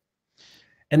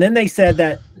 And then they said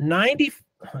that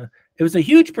it was a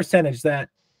huge percentage that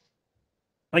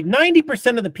like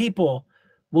 90% of the people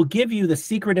will give you the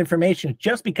secret information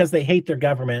just because they hate their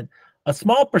government. A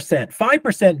small percent,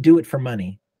 5%, do it for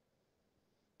money.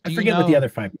 I forget what the other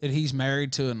 5%. That he's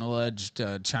married to an alleged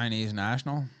Chinese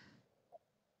national?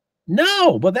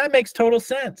 No, well, that makes total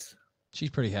sense. She's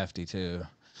pretty hefty too.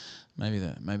 Maybe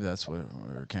that's where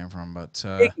it came from. But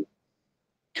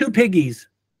 2 piggies.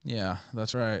 Yeah,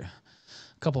 that's right.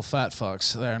 A couple fat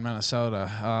fucks there in Minnesota.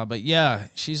 But yeah,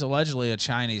 she's allegedly a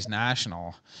Chinese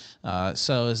national.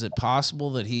 So is it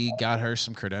possible that he got her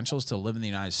some credentials to live in the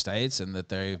United States, and that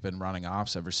they've been running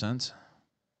ops ever since?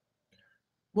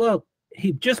 Well,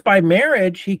 he just by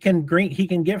marriage, he can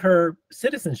give her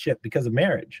citizenship because of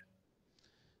marriage.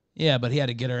 Yeah, but he had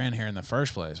to get her in here in the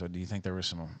first place. What do you think? There was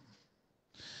some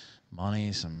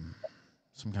money, some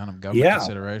kind of government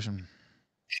consideration?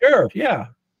 Sure. Yeah,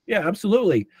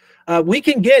 absolutely. We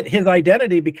can get his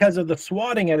identity because of the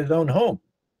swatting at his own home.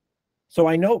 So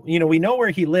I know, you know, we know where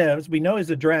he lives. We know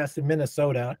his address in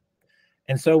Minnesota.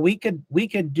 And so we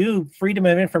could do Freedom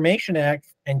of Information Act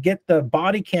and get the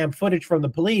body cam footage from the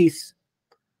police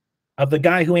of the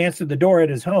guy who answered the door at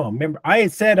his home. Remember, I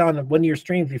had said on one of your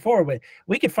streams before,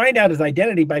 we could find out his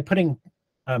identity by putting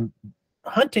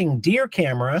hunting deer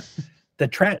camera,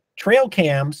 the trail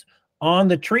cams on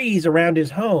the trees around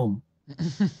his home.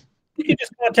 You could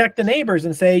just contact the neighbors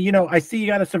and say, you know, I see you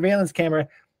got a surveillance camera.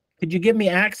 Could you give me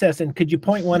access, and could you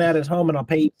point one at his home, and I'll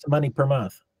pay you some money per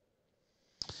month?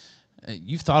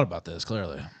 You've thought about this,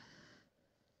 clearly.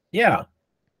 Yeah.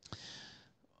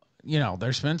 You know,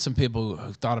 there's been some people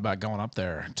who've thought about going up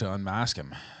there to unmask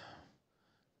him.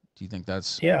 Do you think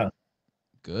that's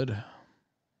good?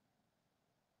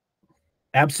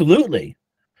 Absolutely.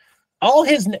 All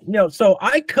his, you know, so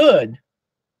I could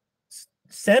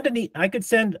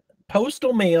send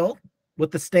postal mail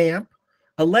with the stamp,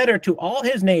 a letter to all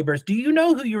his neighbors. Do you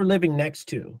know who you're living next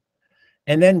to?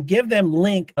 And then give them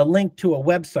a link to a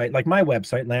website, like my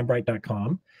website,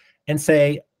 Lambright.com, and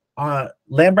say,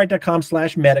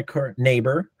 Lambright.com/medic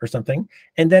neighbor or something,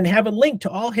 and then have a link to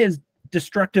all his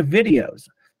destructive videos.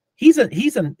 He's a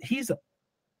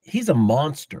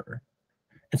monster.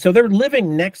 And so they're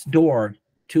living next door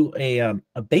to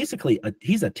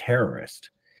he's a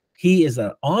terrorist. He is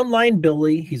an online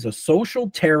bully. He's a social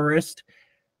terrorist.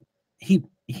 He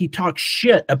talks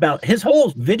shit about, his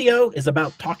whole video is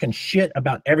about talking shit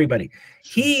about everybody.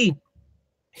 He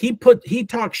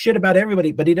talks shit about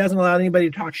everybody, but he doesn't allow anybody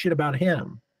to talk shit about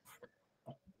him.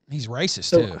 He's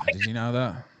racist too. Did you know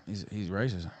that? He's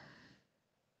racist.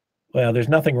 Well, there's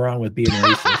nothing wrong with being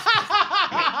racist.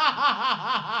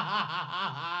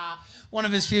 One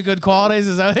of his few good qualities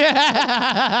is that.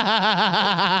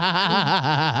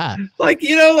 Like,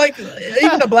 you know, like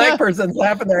even a black person's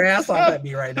laughing their ass off at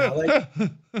me right now. Like,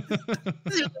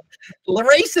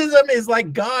 racism is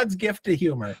like God's gift to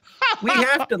humor. We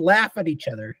have to laugh at each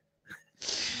other.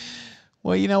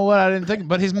 Well, you know what? I didn't think,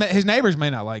 but his neighbors may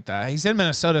not like that. He's in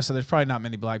Minnesota, so there's probably not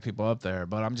many black people up there.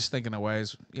 But I'm just thinking of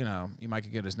ways, you know, you might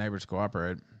get his neighbors to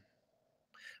cooperate.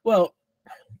 Well,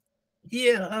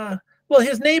 yeah. Well,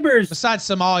 his neighbors. Besides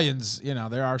Somalians, you know,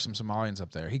 there are some Somalians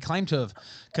up there. He claimed to have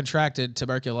contracted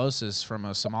tuberculosis from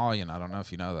a Somalian. I don't know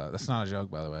if you know that. That's not a joke,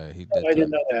 by the way. He did. I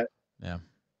didn't know that. Yeah.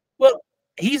 Well,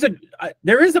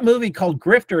 there is a movie called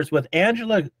Grifters with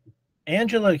Angela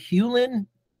Hewlin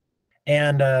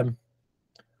and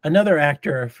another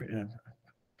actor,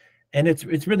 and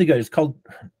it's really good.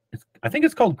 I think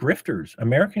it's called Grifters,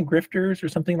 American Grifters or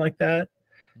something like that.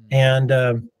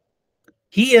 And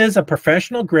he is a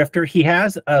professional grifter. He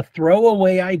has a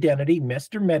throwaway identity,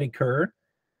 Mr. Medicare.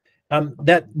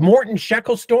 That Morton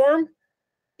Shecklestorm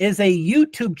is a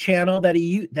YouTube channel that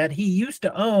he used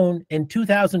to own in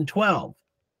 2012.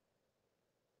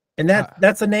 And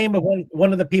that's the name of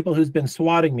one of the people who's been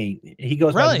swatting me. He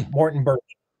goes by Mortenberg.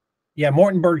 Yeah,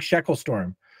 Mortenberg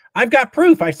Shecklestorm. I've got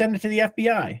proof. I sent it to the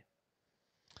FBI.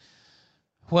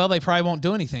 Well, they probably won't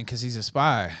do anything because he's a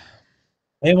spy.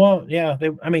 They won't. Yeah,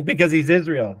 I mean, because he's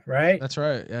Israel, right? That's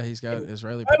right. Yeah, he's got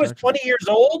Israeli. If I was 20 years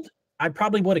old, I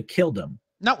probably would have killed him.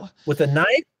 No, with a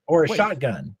knife or a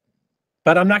shotgun.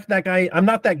 But I'm not that guy. I'm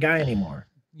not that guy anymore.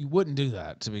 You wouldn't do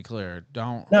that, to be clear.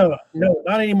 Don't. No,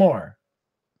 not anymore.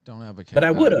 Don't advocate. But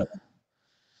I would have.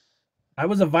 I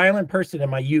was a violent person in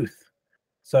my youth.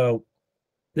 So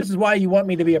this is why you want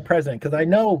me to be a president, because I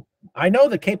know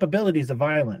the capabilities of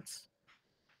violence.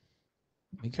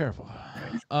 Be careful.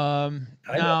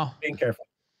 Now being careful.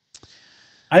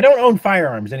 I don't own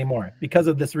firearms anymore because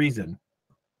of this reason.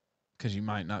 Because you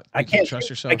might not. I can't trust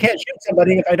yourself. I can't shoot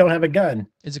somebody if I don't have a gun.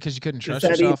 Is it because you couldn't trust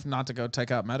yourself not to go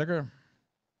take out Medicare?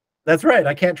 That's right.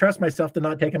 I can't trust myself to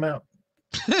not take him out.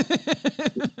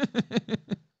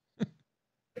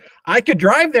 I could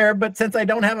drive there, but since I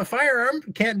don't have a firearm,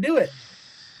 can't do it.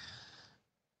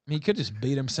 I mean, you could just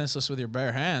beat him senseless with your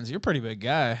bare hands. You're a pretty big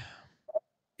guy.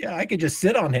 Yeah, I could just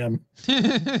sit on him.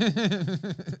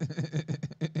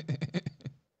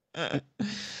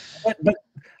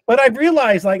 But I've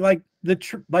realized like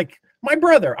my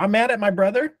brother, I'm mad at my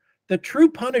brother. The true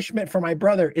punishment for my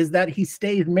brother is that he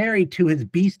stays married to his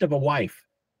beast of a wife.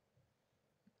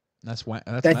 That's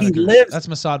that he lives. That's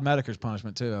Mossad Medicare's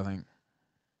punishment too, I think.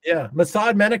 Yeah,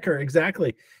 Mossad Medicare,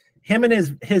 exactly. Him and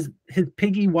his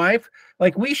piggy wife.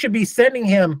 Like, we should be sending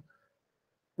him.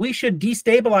 We should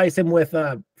destabilize him with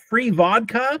free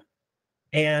vodka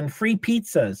and free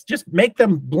pizzas. Just make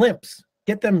them blimps.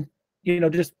 Get them,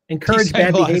 just encourage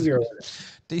bad behavior.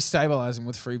 Destabilize him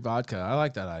with free vodka. I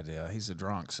like that idea. He's a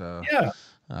drunk, so yeah.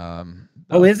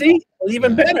 Oh, is he? Well,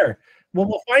 even better. Well,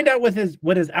 we'll find out what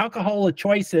his alcohol of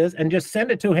choice is and just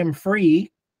send it to him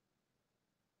free.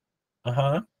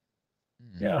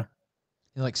 Yeah.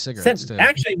 He likes cigarettes too.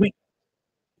 Actually,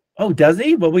 does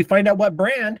he? Well, we find out what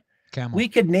brand. Camel. We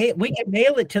could nail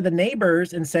it to the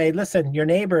neighbors and say, listen, your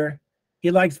neighbor,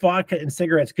 he likes vodka and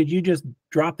cigarettes. Could you just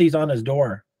drop these on his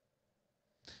door?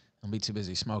 I'll be too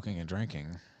busy smoking and drinking.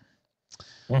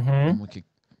 Mm-hmm. We could,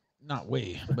 not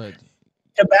we, but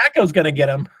tobacco's gonna get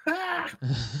him.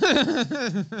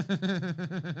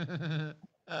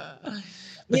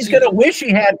 He's gonna wish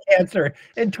he had cancer.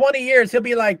 In 20 years, he'll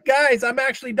be like, guys, I'm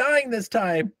actually dying this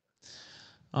time.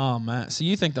 Oh man. So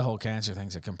you think the whole cancer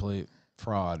thing's a complete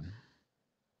fraud?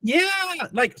 Yeah,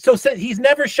 so he's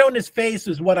never shown his face,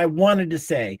 is what I wanted to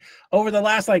say. Over the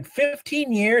last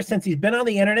 15 years since he's been on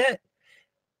the internet.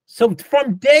 So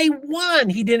from day one,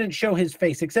 he didn't show his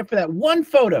face except for that one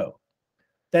photo.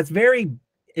 It's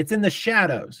in the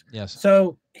shadows. Yes.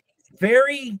 So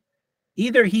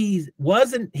either he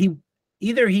was an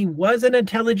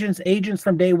intelligence agent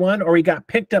from day one, or he got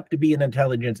picked up to be an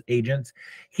intelligence agent.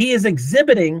 He is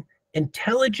exhibiting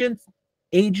intelligence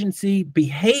agency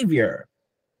behavior.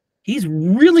 He's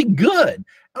really good.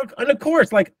 And of course,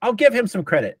 I'll give him some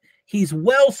credit. He's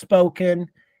well-spoken.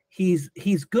 He's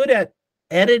good at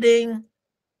editing,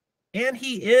 and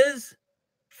he is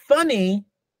funny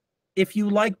if you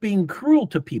like being cruel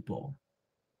to people.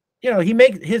 He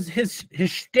makes his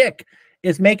shtick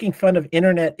is making fun of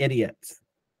internet idiots.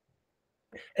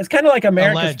 It's kind of like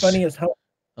America's Funniest Home.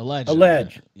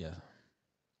 Alleged.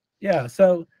 Yeah.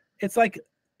 So it's like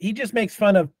he just makes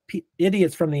fun of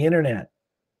idiots from the internet.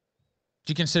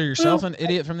 Do you consider yourself an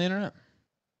idiot from the internet?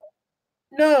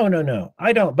 No,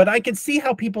 I don't. But I can see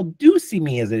how people do see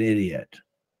me as an idiot.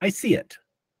 I see it.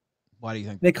 Why do you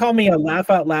think They call me a laugh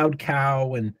out loud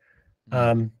cow, and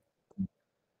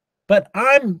but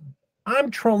I'm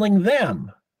trolling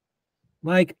them.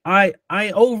 Like I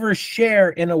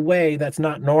overshare in a way that's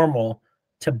not normal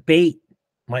to bait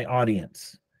my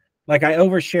audience. Like I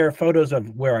overshare photos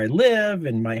of where I live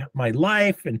and my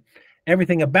life and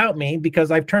everything about me,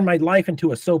 because I've turned my life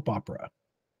into a soap opera.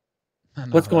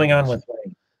 What's going on with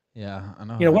Wayne? Yeah, I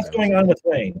know. You know, what's going on with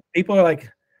Wayne? People are like,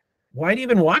 why do you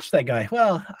even watch that guy?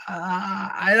 Well,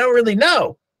 I don't really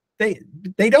know. They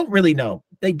don't really know.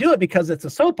 They do it because it's a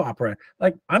soap opera.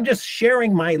 Like I'm just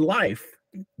sharing my life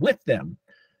with them.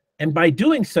 And by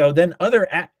doing so, then other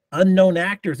unknown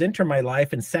actors enter my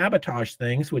life and sabotage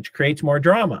things, which creates more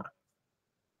drama.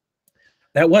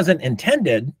 That wasn't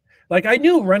intended. Like I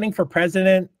knew running for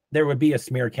president, there would be a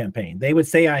smear campaign. They would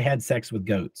say I had sex with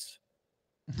goats.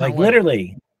 Like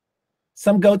literally,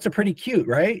 some goats are pretty cute,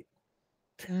 right?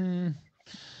 I'm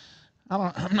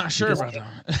not sure about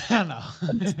that. I know.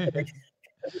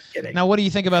 Now, what do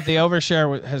you think about the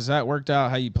overshare? Has that worked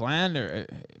out how you planned, or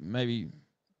maybe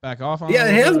back off on? Yeah,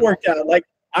 it has worked out. Like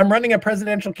I'm running a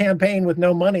presidential campaign with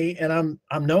no money, and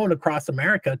I'm known across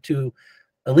America to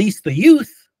at least the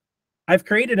youth. I've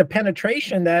created a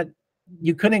penetration that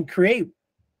you couldn't create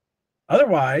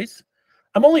otherwise.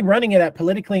 I'm only running it at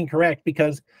Politically Incorrect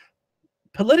because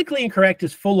Politically Incorrect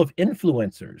is full of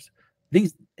influencers.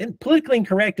 Politically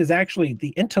Incorrect is actually the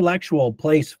intellectual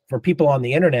place for people on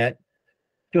the internet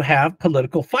to have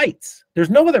political fights. There's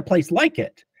no other place like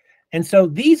it. And so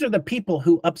these are the people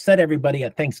who upset everybody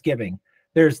at Thanksgiving.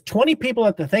 There's 20 people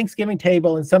at the Thanksgiving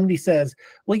table and somebody says,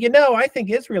 well, you know, I think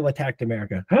Israel attacked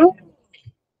America. Huh?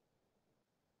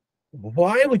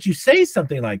 Why would you say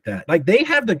something like that? Like they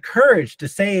have the courage to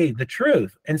say the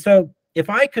truth. And so if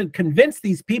I could convince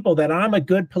these people that I'm a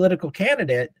good political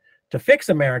candidate to fix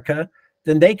America,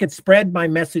 then they could spread my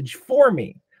message for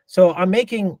me. So I'm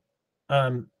making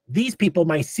these people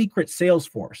my secret sales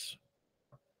force.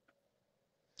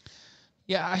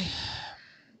 Yeah,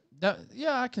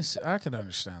 I can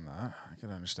understand that. I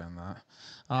can understand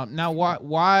that. Now,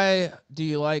 why do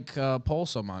you like Poll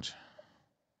so much?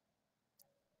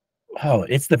 Oh,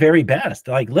 it's the very best.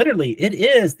 Like literally, it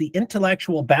is the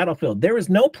intellectual battlefield. There is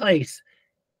no place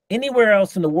anywhere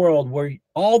else in the world where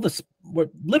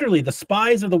literally the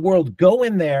spies of the world go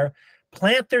in there,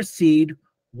 plant their seed,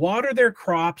 water their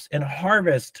crops, and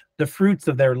harvest the fruits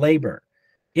of their labor.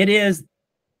 It is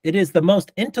the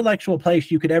most intellectual place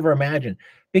you could ever imagine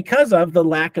because of the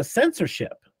lack of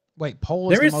censorship. Wait,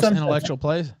 Poll is the most intellectual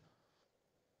place?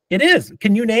 It is.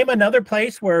 Can you name another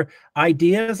place where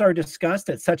ideas are discussed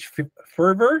at such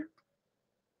fervor?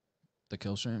 The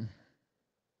Killstream.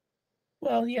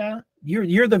 Well, yeah,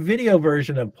 you're the video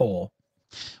version of Poll.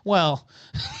 Well,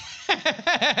 how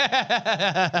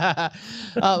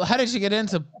did you get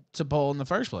into Poll in the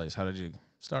first place? How did you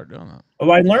start doing that? Oh,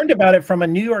 I learned about it from a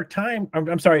New York Times.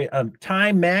 I'm sorry,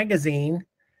 Time magazine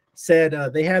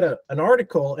said they had an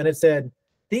article, and it said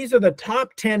these are the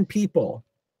top 10 people.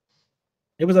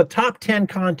 It was a top 10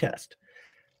 contest.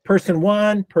 Person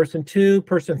 1, person 2,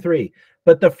 person 3.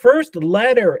 But the first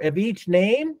letter of each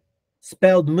name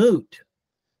spelled moot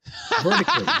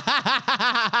vertically.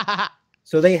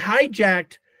 So they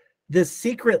hijacked this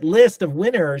secret list of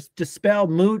winners to spell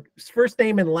moot's first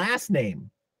name and last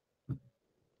name.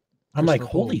 I'm like,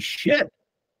 holy shit.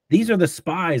 These are the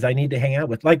spies I need to hang out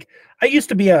with. Like, I used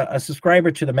to be a subscriber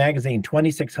to the magazine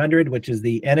 2600, which is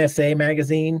the NSA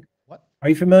magazine. What? Are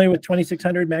you familiar with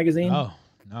 2600 magazine? Oh,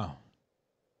 no.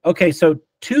 Okay, so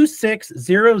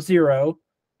 2600,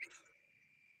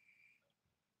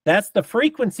 that's the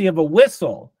frequency of a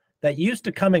whistle that used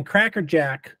to come in Cracker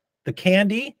Jack, the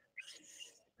candy.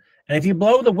 And if you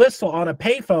blow the whistle on a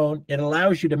payphone, it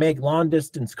allows you to make long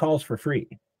distance calls for free.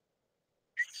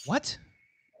 What?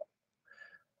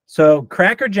 So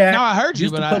Cracker Jack. No, I heard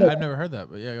you, but I've never heard that.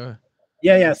 But yeah, go ahead.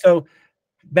 Yeah. So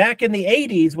back in the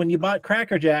 80s, when you bought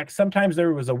Cracker Jack, sometimes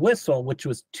there was a whistle, which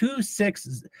was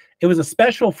 26. It was a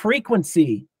special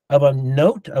frequency of a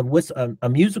note, a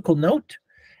musical note.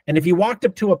 And if you walked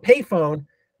up to a payphone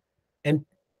and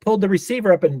pulled the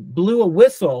receiver up and blew a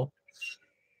whistle,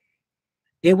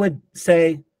 it would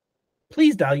say,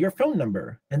 please dial your phone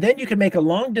number. And then you can make a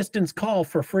long distance call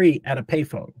for free at a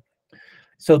payphone.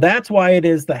 So that's why it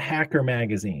is the Hacker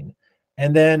magazine.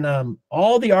 And then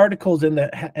all the articles in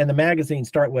the magazine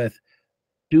start with,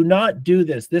 do not do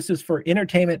this. This is for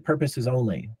entertainment purposes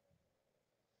only.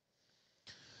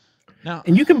 Now,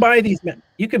 and you can buy these.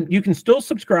 You can still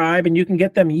subscribe, and you can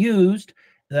get them used.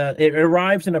 It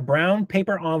arrives in a brown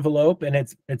paper envelope, and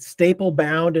it's staple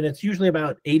bound, and it's usually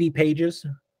about 80 pages.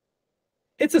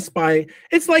 It's a spy.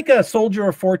 It's like a Soldier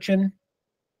of Fortune.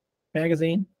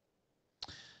 magazine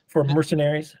for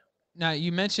mercenaries. Now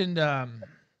you mentioned,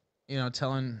 you know,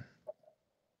 telling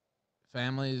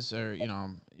families or, you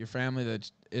know, your family that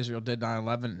Israel did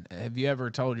 9/11. Have you ever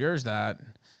told yours that?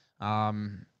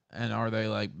 And are they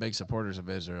like big supporters of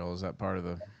Israel? Is that part of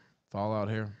the fallout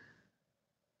here?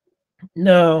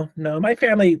 No, no, my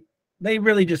family, they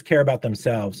really just care about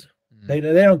themselves. They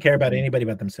don't care about anybody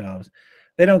but themselves.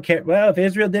 They don't care. Well, if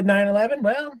Israel did 9/11,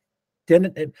 well,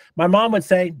 didn't it, my mom would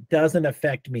say, doesn't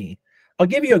affect me. I'll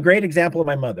give you a great example of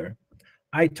my mother.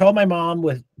 I told my mom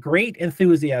with great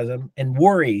enthusiasm and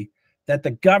worry that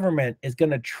the government is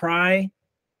going to try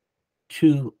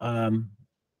to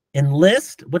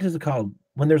enlist, what is it called?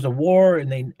 When there's a war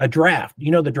and a draft,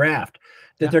 you know, the draft,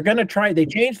 that they're going to try, they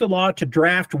changed the law to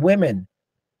draft women.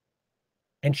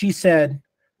 And she said,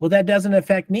 well, that doesn't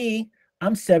affect me.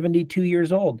 I'm 72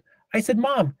 years old. I said,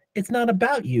 Mom, it's not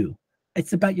about you.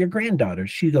 It's about your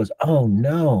granddaughters. She goes, oh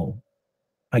no,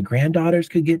 my granddaughters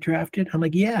could get drafted? I'm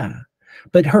like, yeah.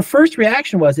 But her first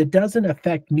reaction was, it doesn't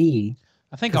affect me.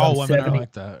 I think all women are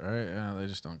like that, right? Yeah, they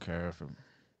just don't care if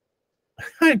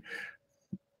it...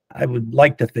 I would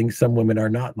like to think some women are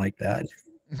not like that.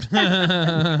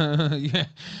 Yeah.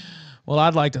 Well,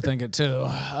 I'd like to think it too.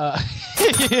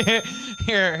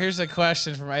 Here's a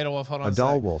question from Ada Wolf. Hold on.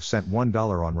 Adal Wolf sent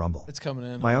 $1 on Rumble. It's coming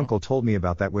in. My uncle told me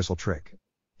about that whistle trick.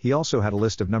 He also had a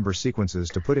list of number sequences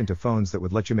to put into phones that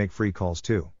would let you make free calls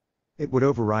too. It would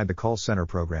override the call center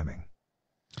programming.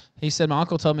 He said, my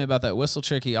uncle told me about that whistle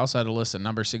trick. He also had a list of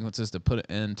number sequences to put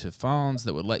into phones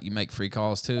that would let you make free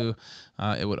calls too.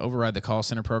 It would override the call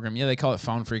center program. Yeah, they call it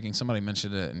phone freaking. Somebody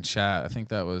mentioned it in chat. I think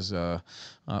that was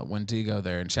when DINGO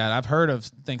there in chat. I've heard of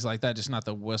things like that, just not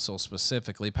the whistle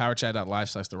specifically.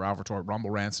 Powerchat.live/the Ralph Retort,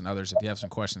 Rumble Rants, and others. If you have some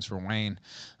questions for Wayne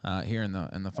here in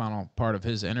the final part of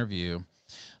his interview.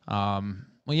 Well,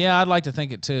 yeah, I'd like to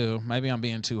think it too. Maybe I'm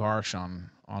being too harsh on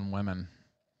women.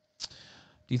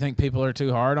 Do you think people are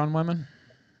too hard on women,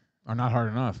 or not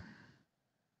hard enough?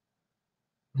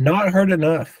 Not hard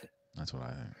enough. That's what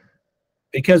I think.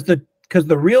 Because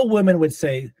the real women would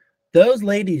say, those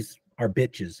ladies are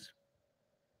bitches.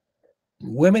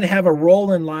 Women have a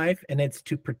role in life, and it's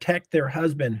to protect their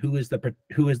husband, who is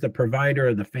the provider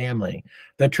of the family.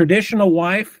 The traditional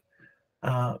wife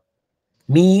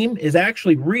meme is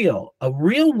actually real. A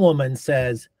real woman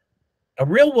stands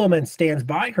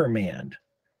by her man.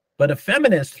 But a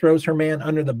feminist throws her man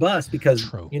under the bus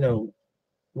because, you know,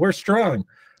 we're strong.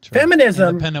 True. Feminism,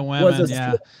 independent women,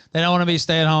 yeah, they don't want to be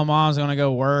stay-at-home moms. They want to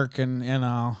go work and, you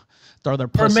know, throw their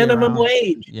pussy for minimum around.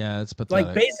 wage. Yeah, it's pathetic.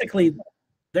 Like basically,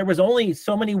 there was only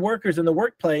so many workers in the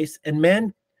workplace,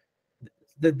 and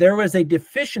there was a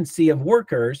deficiency of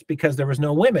workers because there was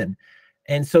no women,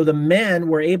 and so the men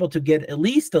were able to get at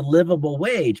least a livable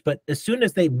wage. But as soon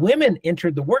as women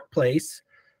entered the workplace,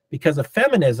 because of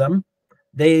feminism,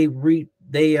 they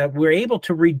were able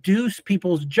to reduce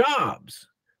people's jobs.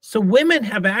 So women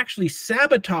have actually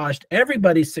sabotaged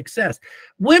everybody's success.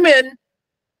 Women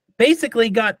basically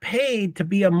got paid to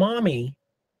be a mommy,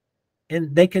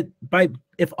 and they could,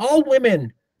 if all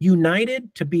women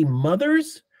united to be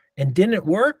mothers and didn't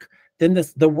work, then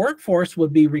the workforce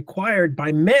would be required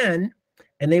by men,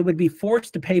 and they would be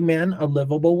forced to pay men a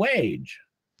livable wage.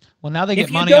 Well, now they get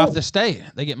money off the state.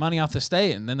 They get money off the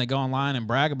state, and then they go online and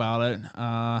brag about it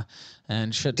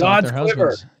and shit talk their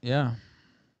husbands. Yeah,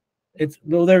 it's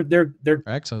they're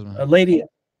ex-husband.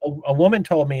 A woman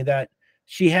told me that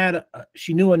she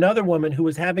knew another woman who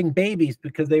was having babies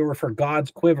because they were for God's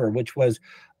quiver, which was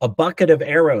a bucket of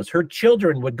arrows. Her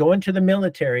children would go into the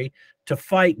military to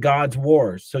fight God's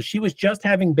wars. So she was just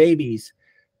having babies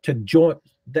to join,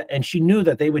 and she knew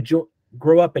that they would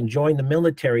grow up and join the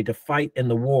military to fight in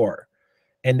the war,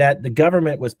 and that the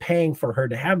government was paying for her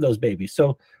to have those babies.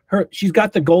 So she's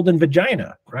got the golden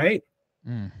vagina, right?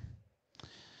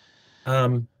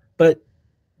 But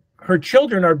her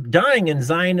children are dying in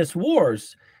Zionist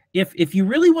wars. If you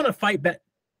really want to fight back,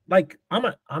 like I'm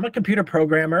a computer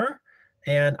programmer,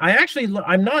 and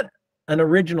I'm not an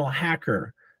original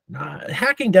hacker.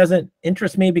 Hacking doesn't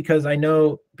interest me because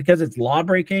it's law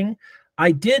breaking.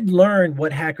 I did learn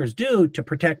what hackers do to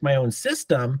protect my own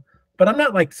system, but I'm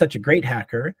not like such a great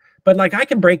hacker. But like I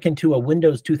can break into a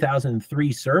Windows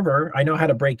 2003 server. I know how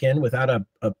to break in without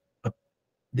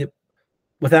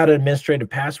without administrative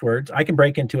passwords. I can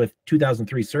break into a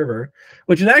 2003 server,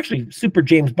 which is actually super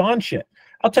James Bond shit.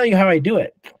 I'll tell you how I do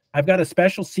it. I've got a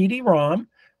special CD-ROM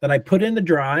that I put in the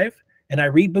drive, and I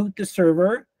reboot the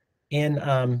server in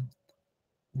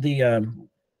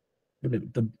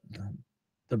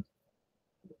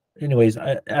anyways,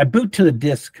 I boot to the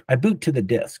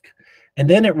disk. And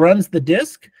then it runs the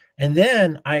disk, and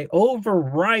then I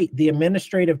overwrite the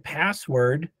administrative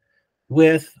password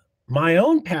with my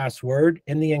own password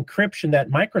in the encryption that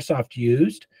Microsoft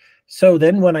used. So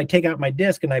then when I take out my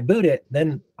disk and I boot it,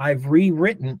 then I've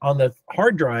rewritten on the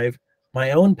hard drive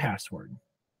my own password.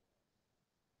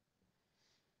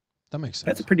 That makes sense.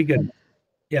 That's a pretty good.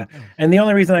 Yeah. And the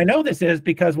only reason I know this is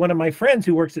because one of my friends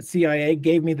who works at CIA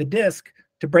gave me the disk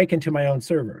to break into my own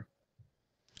server.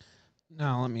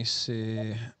 Now, let me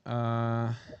see.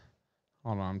 Hold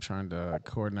on. I'm trying to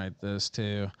coordinate this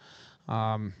too.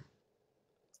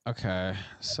 Okay.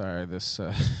 Sorry. This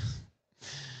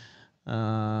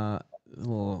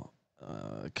little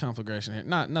conflagration here.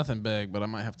 Nothing big, but I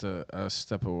might have to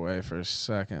step away for a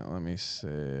second. Let me see.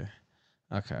 Okay.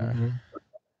 Mm-hmm.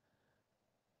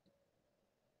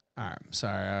 All right.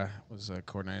 Sorry, I was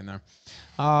coordinating there.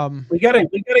 We gotta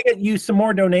get you some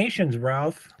more donations,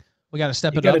 Ralph. We got to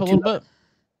step it up a little bit.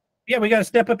 Yeah, we got to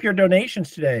step up your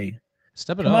donations today.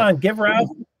 Step it Come up. on, give Ralph,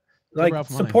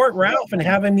 support Ralph and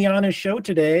have him be on his show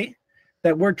today.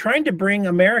 That we're trying to bring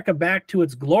America back to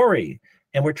its glory,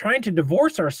 and we're trying to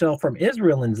divorce ourselves from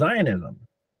Israel and Zionism.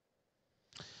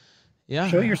 Yeah.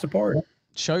 Show your support.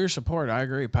 Show your support. I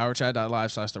agree.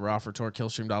 Powerchat.live/The Ralph Retort,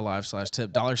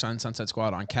 Killstream.live/tip, $ Sunset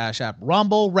Squad on Cash App,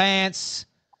 Rumble Rants,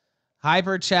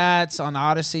 Hyper Chats on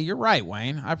Odyssey. You're right,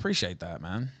 Wayne. I appreciate that,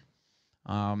 man.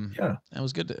 Yeah, it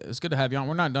was good to have you on.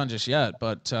 We're not done just yet,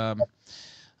 but where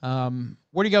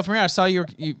do you go from here? I saw you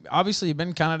obviously you've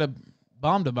been kind of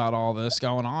bummed about all this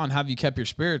going on. How have you kept your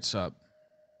spirits up?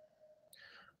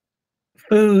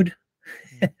 Food.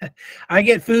 I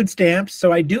get food stamps,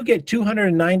 so I do get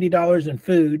 $290 in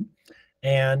food,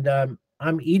 and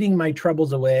I'm eating my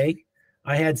troubles away.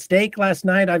 I had steak last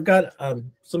night. I've got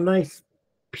some nice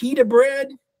pita bread.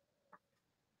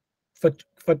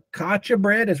 Focaccia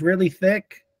bread is really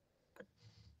thick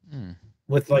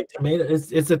with like tomato.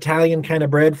 It's Italian kind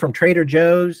of bread from Trader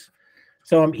Joe's.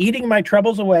 So I'm eating my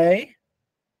troubles away,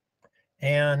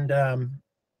 and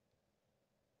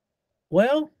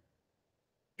well,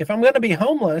 if I'm going to be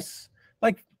homeless,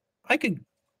 like I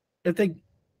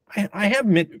have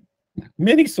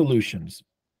many solutions.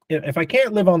 If I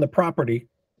can't live on the property,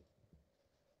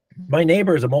 my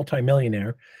neighbor is a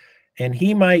multimillionaire, and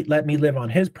he might let me live on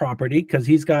his property because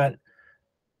he's got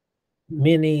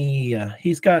I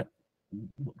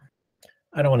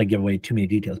don't want to give away too many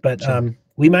details, but Sure.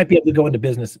 We might be able to go into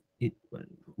business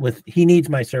with, he needs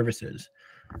my services.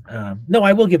 No,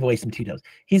 I will give away some details.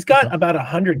 He's got about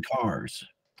 100 cars.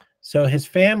 So his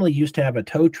family used to have a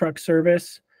tow truck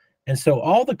service. And so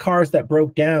all the cars that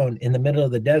broke down in the middle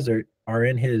of the desert are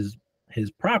in his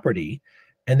property.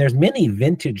 And there's many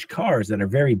vintage cars that are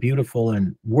very beautiful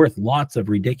and worth lots of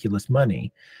ridiculous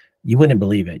money. You wouldn't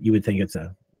believe it. You would think it's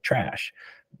a trash.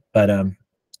 But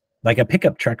like a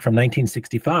pickup truck from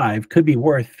 1965 could be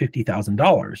worth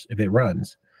 $50,000 if it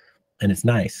runs and it's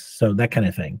nice. So that kind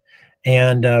of thing.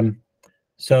 And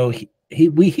so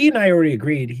he and I already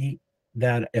agreed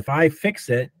that if I fix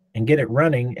it and get it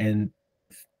running and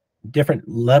different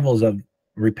levels of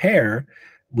repair,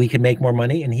 we could make more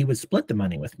money, and he would split the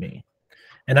money with me.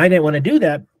 And I didn't want to do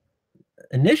that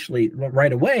initially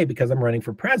right away because I'm running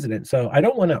for president. So I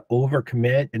don't want to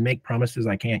overcommit and make promises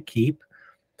I can't keep,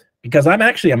 because I'm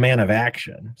actually a man of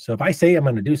action. So if I say I'm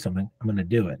going to do something, I'm going to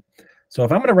do it. So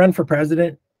if I'm going to run for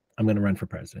president, I'm going to run for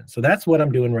president. So that's what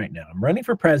I'm doing right now. I'm running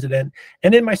for president,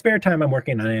 and in my spare time, I'm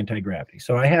working on anti-gravity.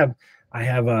 So I have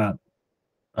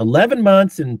 11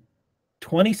 months and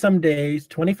 20-some days,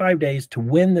 25 days to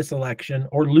win this election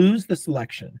or lose this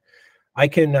election. I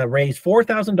can raise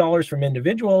 $4,000 from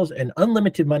individuals and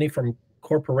unlimited money from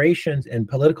corporations and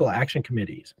political action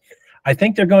committees. I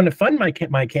think they're going to fund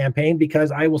my campaign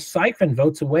because I will siphon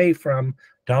votes away from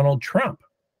Donald Trump.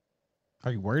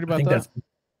 Are you worried about that?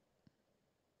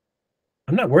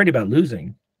 I'm not worried about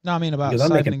losing. No, I mean about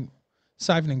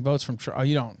siphoning votes from Trump. Oh,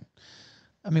 you don't.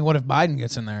 I mean, what if Biden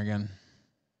gets in there again?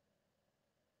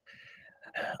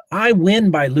 I win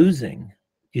by losing.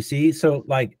 You see, so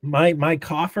like my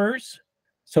coffers.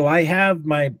 So I have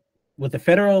with the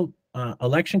Federal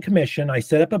Election Commission, I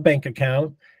set up a bank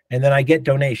account, and then I get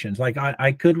donations. Like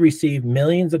I could receive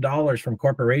millions of dollars from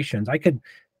corporations.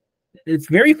 It's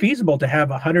very feasible to have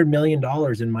 $100 million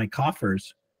in my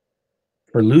coffers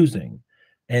for losing.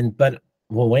 But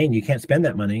Wayne, you can't spend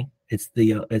that money. It's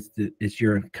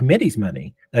your committee's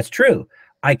money. That's true.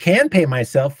 I can pay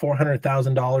myself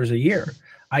 $400,000 a year.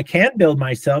 I can build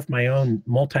myself my own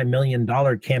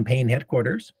multi-million-dollar campaign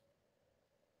headquarters.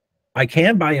 I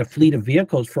can buy a fleet of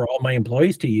vehicles for all my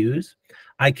employees to use.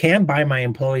 I can buy my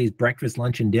employees breakfast,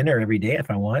 lunch, and dinner every day if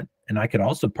I want, and I could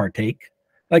also partake.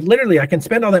 Like literally, I can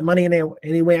spend all that money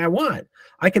any way I want.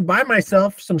 I could buy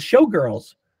myself some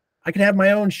showgirls. I could have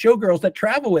my own showgirls that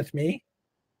travel with me.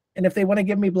 And if they want to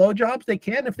give me blowjobs, they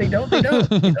can. If they don't, they don't.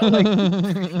 You know,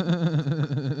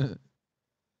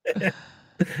 like,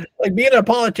 like being a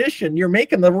politician, you're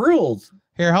making the rules.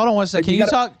 Here, hold on one second. But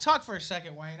Can you talk for a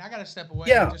second, Wayne? I gotta step away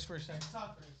just for a second.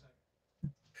 Talk for a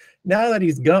second. Now that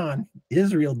he's gone,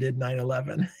 Israel did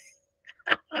 9/11.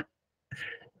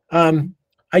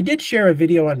 I did share a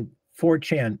video on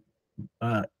 4chan.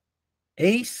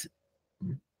 Ace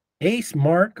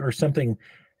Mark or something.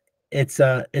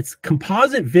 It's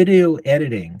composite video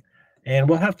editing,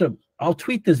 and I'll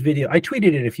tweet this video. I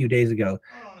tweeted it a few days ago,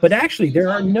 but actually there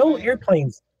are no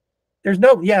airplanes. There's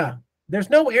no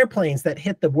airplanes that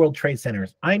hit the World Trade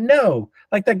Centers. I know,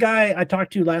 like the guy I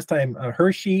talked to last time,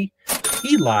 Hershey,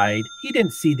 he lied. He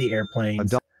didn't see the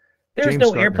airplanes. There's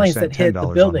no airplanes that hit the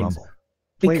buildings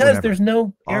because there's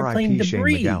no airplane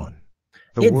debris.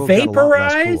 It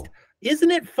vaporized.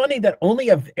 Isn't it funny that only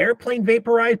an airplane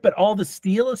vaporized, but all the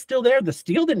steel is still there? The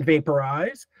steel didn't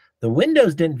vaporize. The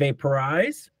windows didn't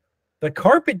vaporize. The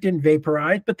carpet didn't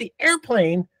vaporize, but the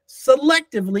airplane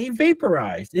selectively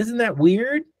vaporized. Isn't that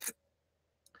weird?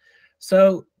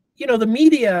 So, you know, the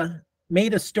media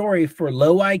made a story for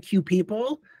low IQ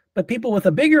people, but people with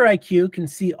a bigger IQ can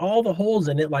see all the holes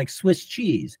in it like Swiss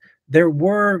cheese. There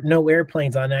were no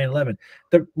airplanes on 9/11.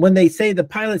 When the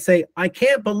pilots say, I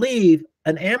can't believe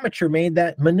an amateur made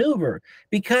that maneuver,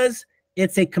 because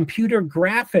it's a computer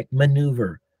graphic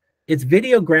maneuver. It's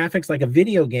video graphics like a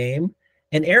video game,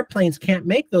 and airplanes can't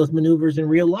make those maneuvers in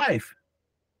real life.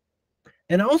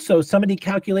 And also somebody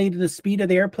calculated the speed of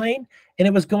the airplane, and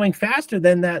it was going faster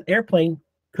than that airplane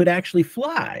could actually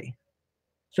fly.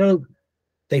 So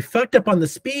they fucked up on the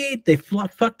speed. They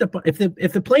fucked up. If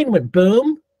the plane went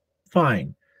boom,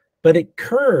 fine, but it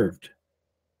curved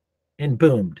and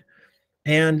boomed.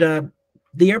 And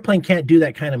the airplane can't do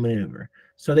that kind of maneuver.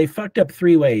 So they fucked up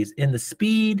 3 ways: in the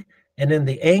speed, and in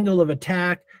the angle of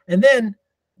attack. And then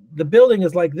the building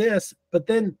is like this, but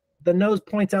then the nose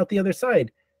points out the other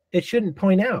side. It shouldn't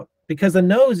point out because the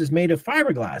nose is made of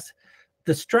fiberglass.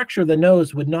 The structure of the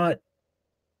nose would not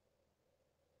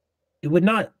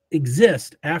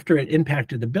exist after it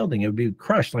impacted the building. It would be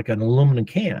crushed like an aluminum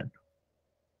can.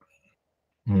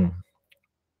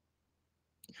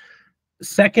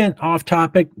 Second off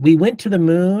topic, we went to the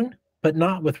moon, but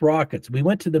not with rockets. We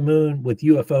went to the moon with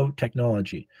UFO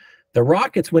technology. The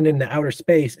rockets went into outer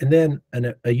space, and then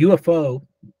a UFO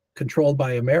controlled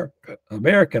by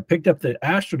America picked up the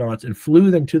astronauts and flew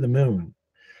them to the moon.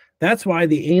 That's why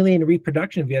the alien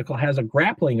reproduction vehicle has a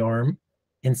grappling arm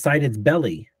inside its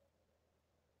belly.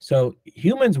 So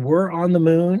humans were on the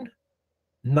moon,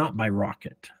 not by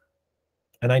rocket.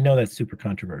 And I know that's super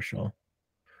controversial.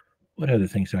 What other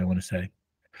things do I want to say?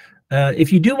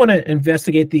 If you do want to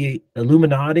investigate the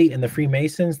Illuminati and the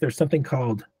Freemasons, there's something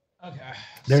called... Okay.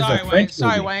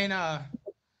 Sorry, Wayne.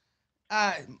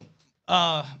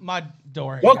 My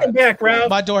door. Welcome back, Ralph.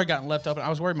 My door got left open. I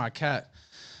was worried my cat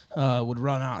would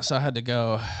run out, so I had to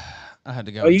go.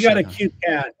 Oh, you got a cute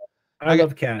cat. I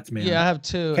love cats, man. Yeah, I have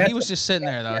 2. Cats He was just sitting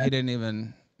there though. He didn't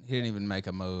even make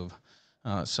a move.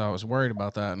 So I was worried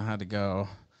about that, and I had to go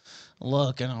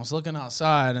look. And I was looking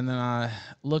outside, and then I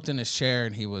looked in his chair,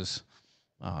 and he was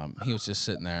just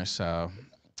sitting there. So.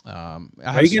 Are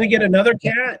you gonna get another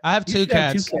cat? I have 2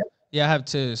 cats. Yeah, I have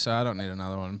 2, so I don't need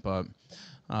another one. But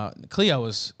Cleo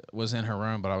was in her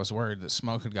room, but I was worried that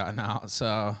smoke had gotten out.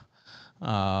 So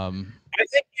I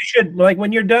think you should, like,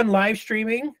 when you're done live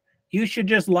streaming, you should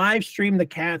just live stream the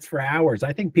cats for hours.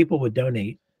 I think people would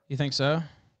donate. You think so?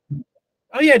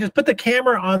 Oh yeah, just put the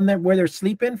camera on them where they're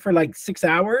sleeping for like 6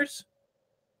 hours.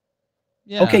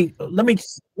 Yeah. Okay, let me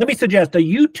suggest a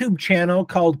YouTube channel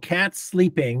called Cats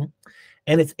Sleeping,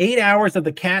 and it's 8 hours of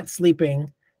the cat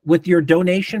sleeping with your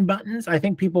donation buttons. I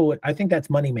think that's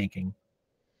money making.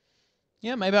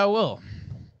 Yeah, maybe I will.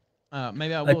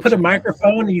 Maybe I will. Like put a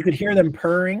microphone and you could hear them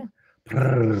purring.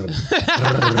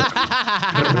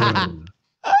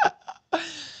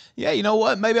 Yeah, you know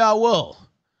what? Maybe I will.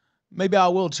 Maybe I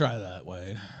will try that,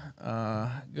 Wade.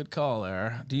 Good call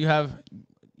there. You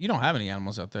don't have any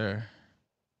animals out there?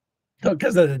 No,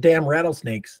 because of the damn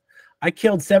rattlesnakes. I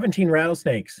killed 17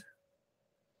 rattlesnakes.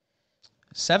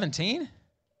 17?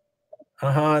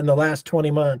 In the last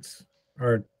 20 months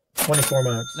or 24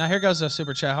 months. Now here goes a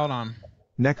super chat. Hold on.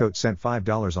 Neckote sent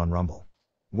 $5 on Rumble.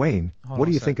 Wayne, what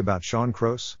do you think about Sean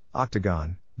Kroos,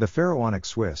 Octagon, the Pharaonic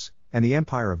Swiss, and the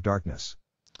Empire of Darkness?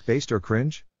 Based or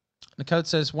cringe? Nicole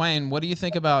says, Wayne, what do you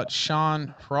think about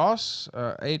Sean Ross,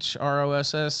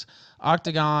 HROSS,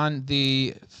 Octagon,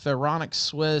 the Pharaonic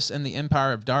Swiss, and the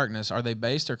Empire of Darkness? Are they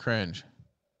based or cringe?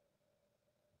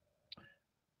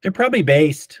 They're probably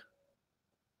based.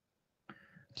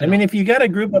 I mean, if you got a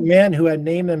group of men who had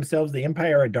named themselves the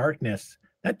Empire of Darkness,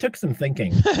 that took some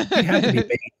thinking. You have to be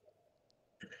based.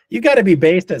 You got to be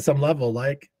based at some level.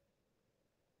 Like,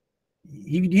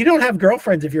 you don't have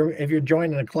girlfriends if you're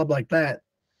joining a club like that,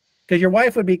 because your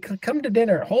wife would be, come to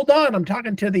dinner. Hold on, I'm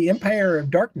talking to the Empire of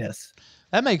Darkness.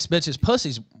 That makes bitches'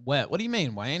 pussies wet. What do you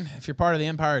mean, Wayne? If you're part of the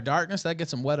Empire of Darkness, that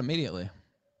gets them wet immediately.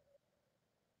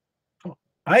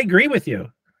 I agree with you.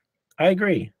 I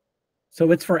agree.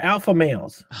 So it's for alpha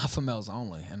males. Alpha males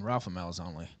only, and Ralpha males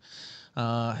only.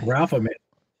 Alpha male.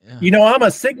 Yeah. You know, I'm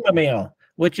a Sigma male,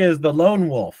 which is the lone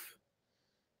wolf.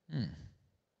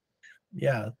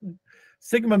 Yeah.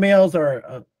 Sigma males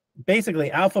are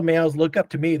basically alpha males look up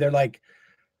to me. They're like,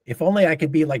 if only I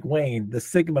could be like Wayne, the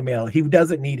Sigma male. He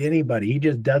doesn't need anybody. He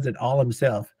just does it all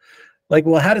himself. Like,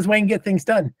 well, how does Wayne get things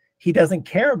done? He doesn't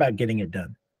care about getting it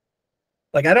done.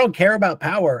 Like, I don't care about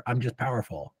power. I'm just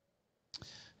powerful.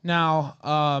 Now,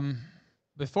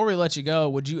 before we let you go,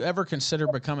 would you ever consider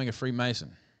becoming a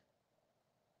Freemason?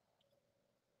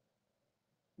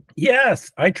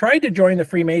 Yes, I tried to join the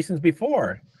Freemasons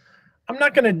before. I'm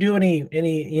not going to do any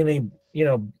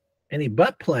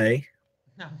butt play.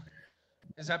 No.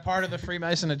 Is that part of the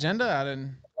Freemason agenda? I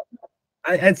didn't.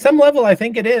 At some level, I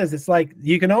think it is. It's like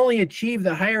you can only achieve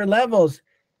the higher levels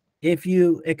if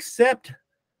you accept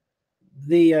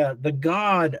the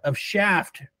god of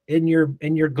shaft in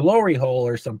your glory hole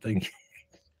or something.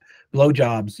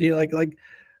 Blowjobs, you know,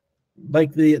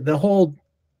 like the whole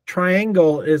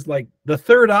triangle is like the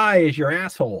third eye is your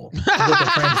asshole. Is what they're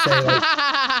trying to say. Like,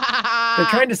 they're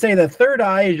trying to say the third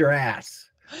eye is your ass.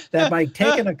 That by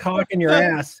taking a cock in your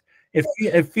ass,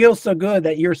 it feels so good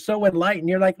that you're so enlightened.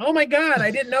 You're like, oh my God, I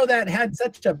didn't know that had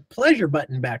such a pleasure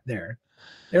button back there.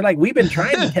 They're like, we've been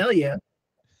trying to tell you.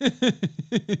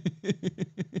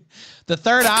 The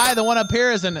third eye, the one up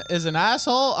here, is an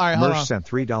asshole. All right, hold on. Mersh sent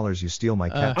 $3. You steal my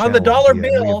cat. On the dollar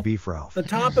via bill, Beef Ralph. the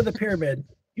top of the pyramid.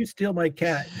 You steal my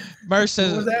cat. Mersh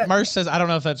says, I don't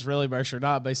know if that's really Mersh or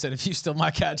not, but he said, if you steal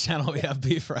my cat channel, we have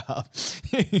beef Ralph.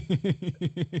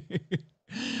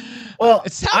 Well,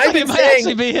 it sounds like it might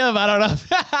actually be him. I don't know.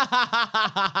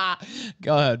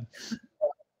 Go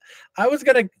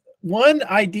ahead. One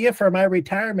idea for my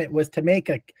retirement was to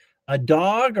make a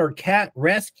dog or cat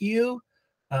rescue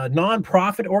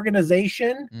nonprofit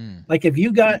organization. Like, if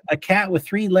you got a cat with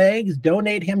 3 legs,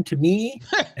 donate him to me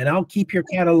and I'll keep your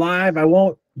cat alive. I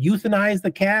won't euthanize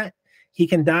the cat. He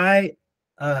can die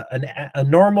a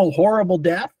normal, horrible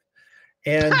death.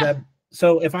 And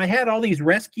so if I had all these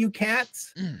rescue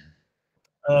cats,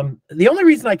 the only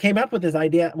reason I came up with this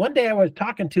idea, one day I was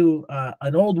talking to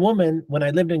an old woman when I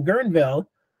lived in Guerneville,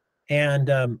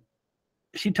 and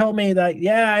she told me that,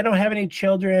 yeah, I don't have any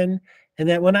children, and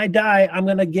that when I die, I'm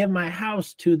going to give my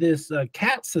house to this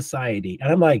cat society.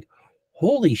 And I'm like,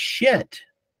 holy shit.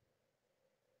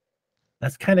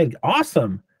 That's kind of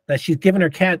awesome that she's giving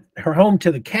her home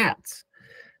to the cats.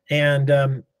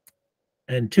 And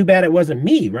too bad it wasn't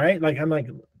me, right? Like, I'm like,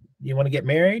 you want to get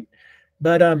married?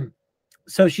 But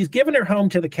so she's giving her home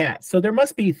to the cats. So there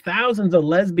must be thousands of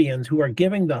lesbians who are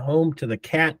giving the home to the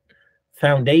cat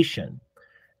foundation.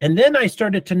 And then I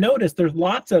started to notice there's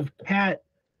lots of cat,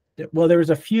 well, there's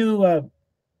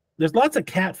lots of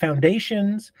cat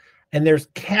foundations, and there's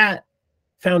cat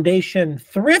foundation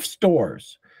thrift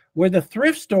stores, where the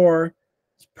thrift store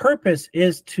purpose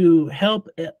is to help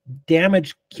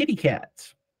damaged kitty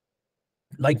cats.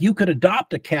 Like, you could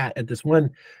adopt a cat at this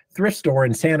one thrift store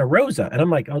in Santa Rosa. And I'm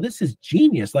like, oh, this is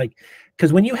genius. Like,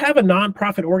 because when you have a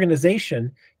nonprofit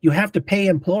organization, you have to pay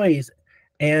employees,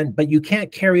 but you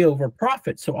can't carry over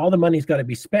profit. So all the money's got to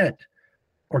be spent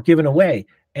or given away.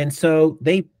 And so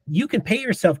you can pay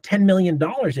yourself $10 million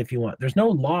if you want. There's no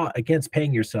law against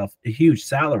paying yourself a huge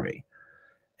salary.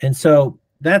 And so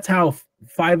that's how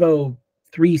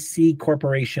 503c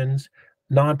corporations,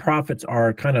 nonprofits,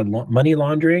 are kind of money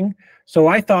laundering. So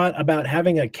I thought about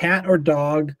having a cat or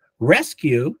dog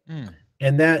rescue,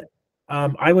 and that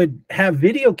I would have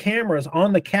video cameras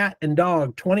on the cat and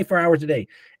dog 24 hours a day.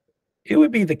 It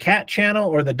would be the cat channel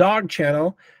or the dog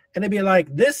channel, and it'd be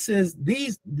like, these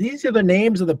are the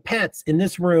names of the pets in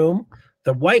this room.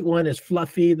 The white one is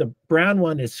Fluffy, the brown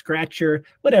one is Scratcher,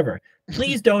 whatever.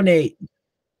 Please donate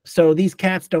so these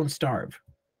cats don't starve.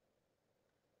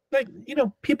 Like, you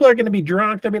know, people are going to be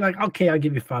drunk. They'll be like, okay, I'll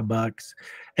give you $5.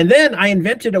 And then I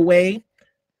invented a way,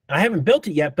 I haven't built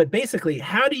it yet, but basically,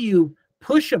 how do you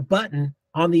push a button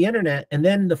on the internet, and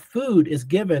then the food is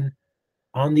given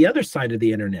on the other side of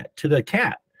the internet to the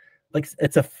cat. Like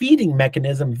it's a feeding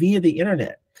mechanism via the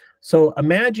internet. So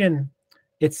imagine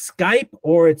it's Skype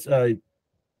or it's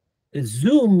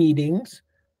Zoom meetings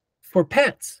for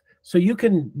pets. So you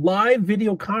can live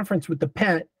video conference with the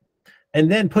pet and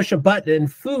then push a button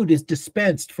and food is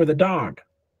dispensed for the dog.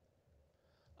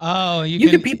 Oh, you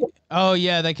can people. Oh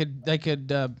yeah, they could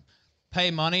pay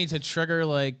money to trigger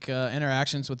like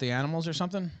interactions with the animals or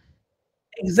something.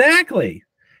 Exactly.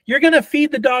 You're going to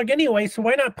feed the dog anyway, so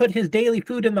why not put his daily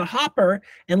food in the hopper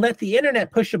and let the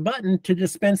internet push a button to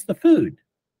dispense the food?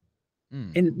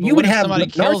 And you would have somebody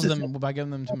kills them by giving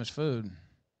them too much food.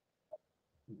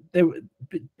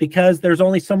 Because there's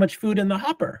only so much food in the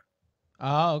hopper.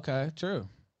 Oh, okay, true.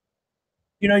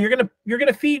 You know, you're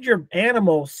gonna feed your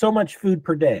animal so much food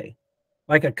per day,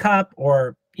 like a cup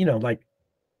or like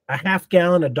a half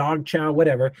gallon of dog chow,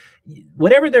 whatever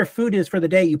their food is for the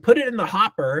day. You put it in the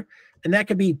hopper, and that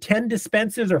could be 10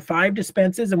 dispenses or 5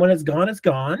 dispenses, and when it's gone, it's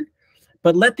gone.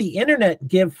 But let the internet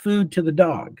give food to the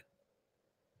dog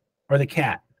or the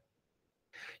cat.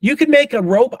 You could make a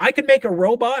robot. I could make a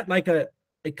robot like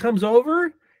it comes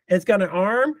over, it's got an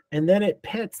arm, and then it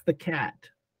pets the cat.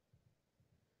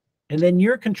 And then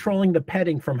you're controlling the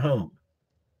petting from home.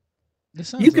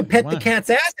 You could pet the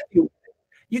cat's ass if you wanted.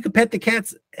 You could pet the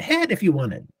cat's head if you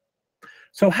wanted.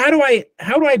 So how do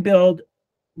I build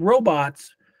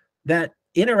robots that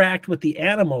interact with the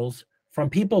animals from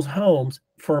people's homes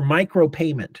for micro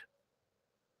payment?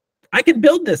 I can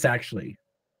build this actually.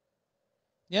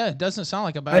 Yeah, it doesn't sound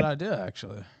like a bad idea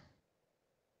actually.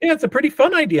 Yeah, it's a pretty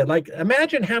fun idea. Like,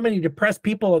 imagine how many depressed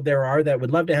people there are that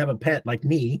would love to have a pet like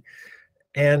me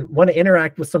and want to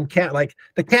interact with some cat. Like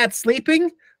the cat's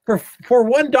sleeping, for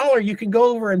 $1, you can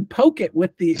go over and poke it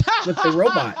with the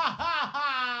robot.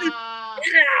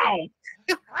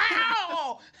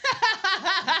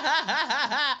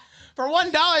 For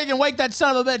 $1, you can wake that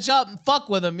son of a bitch up and fuck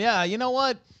with him. Yeah, you know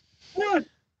what? That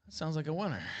sounds like a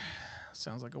winner.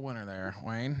 Sounds like a winner there,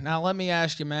 Wayne. Now, let me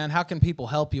ask you, man, how can people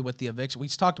help you with the eviction? We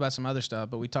talked about some other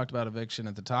stuff, but we talked about eviction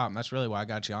at the top, and that's really why I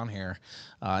got you on here.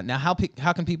 Now, how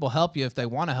can people help you if they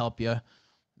want to help you?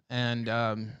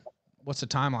 And what's the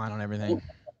timeline on everything?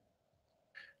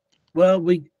 Well,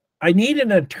 I need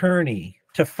an attorney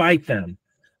to fight them.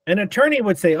 An attorney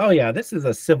would say, oh, yeah, this is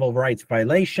a civil rights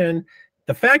violation.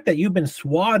 The fact that you've been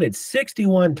swatted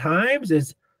 61 times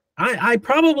is... I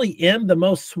probably am the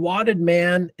most swatted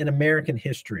man in American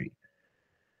history.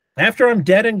 After I'm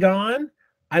dead and gone,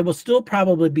 I will still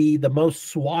probably be the most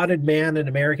swatted man in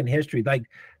American history. Like,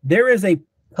 there is a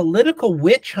political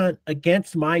witch hunt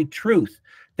against my truth.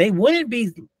 They wouldn't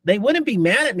be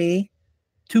mad at me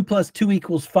 2 + 2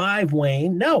 = 5,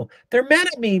 Wayne. No, they're mad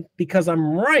at me because I'm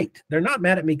right. They're not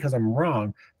mad at me because I'm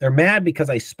wrong. They're mad because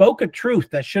I spoke a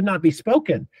truth that should not be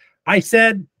spoken. I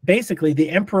said, basically, the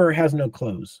emperor has no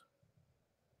clothes.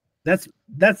 That's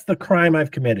the crime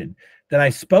I've committed, that I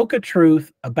spoke a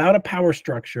truth about a power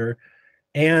structure,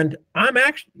 and I'm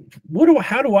actually,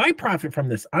 how do I profit from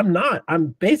this?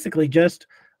 I'm basically just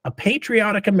a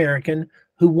patriotic American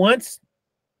who wants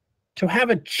to have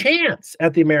a chance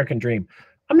at the American dream.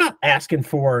 I'm not asking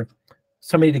for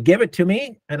somebody to give it to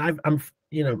me, and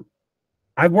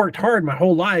I've worked hard my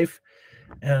whole life,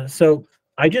 so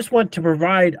I just want to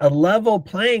provide a level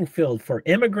playing field for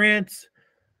immigrants,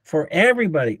 for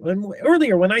everybody.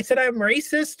 Earlier, when I said I'm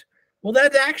racist, well,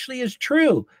 that actually is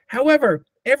true. However,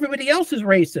 everybody else is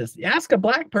racist. Ask a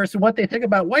black person what they think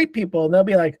about white people, and they'll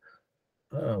be like,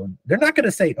 oh, they're not going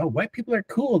to say, oh, white people are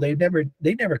cool. They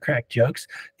never crack jokes.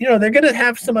 They're going to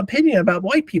have some opinion about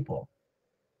white people.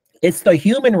 It's the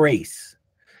human race.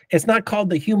 It's not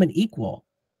called the human equal.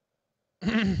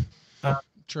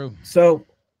 True. So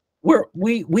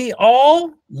we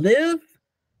all live.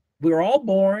 We're all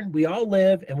born, we all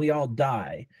live, and we all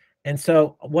die. And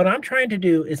so what I'm trying to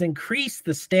do is increase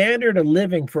the standard of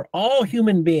living for all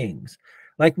human beings.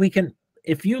 Like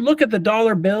if you look at the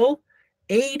dollar bill,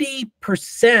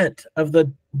 80% of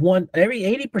every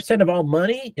 80% of all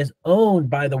money is owned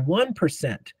by the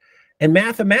 1%. And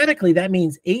mathematically, that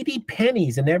means 80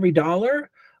 pennies in every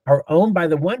dollar are owned by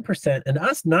the 1%. And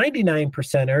us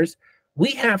 99%ers,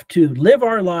 we have to live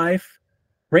our life,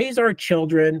 raise our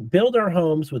children, build our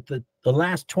homes with the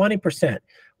last 20%.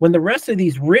 When the rest of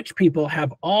these rich people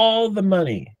have all the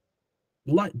money,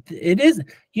 it is,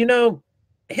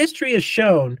 history has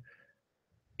shown,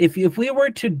 if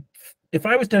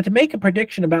I was to make a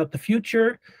prediction about the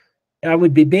future, I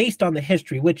would be based on the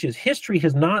history, which is history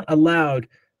has not allowed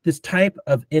this type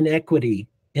of inequity,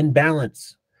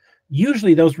 imbalance.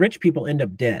 Usually those rich people end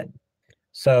up dead.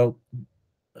 So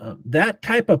that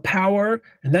type of power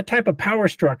and that type of power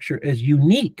structure is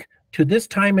unique to this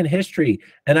time in history.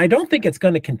 And I don't think it's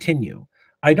going to continue.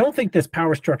 I don't think this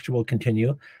power structure will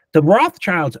continue. The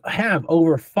Rothschilds have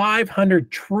over $500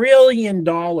 trillion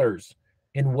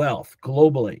in wealth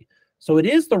globally. So it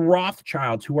is the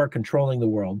Rothschilds who are controlling the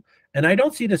world. And I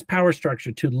don't see this power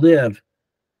structure to live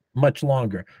much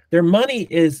longer. Their money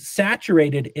is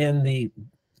saturated in the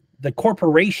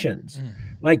corporations.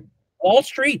 Like Wall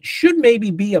Street should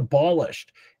maybe be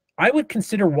abolished. I would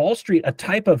consider Wall Street a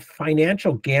type of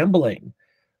financial gambling.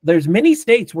 There's many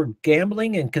states where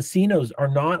gambling and casinos are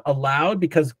not allowed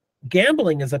because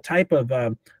gambling is a type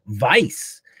of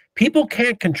vice. People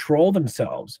can't control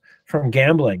themselves from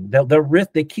gambling. They'll risk,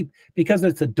 they keep, because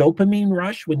it's a dopamine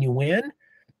rush when you win.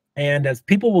 And as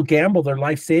people will gamble their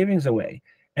life savings away.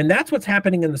 And that's what's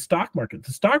happening in the stock market.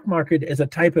 The stock market is a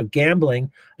type of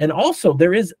gambling. And also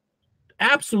there is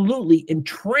absolutely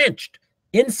entrenched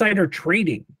insider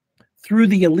trading through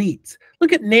the elites.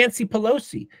 Look at Nancy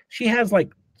Pelosi. She has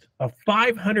like a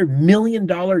 $500 million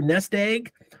nest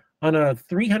egg on a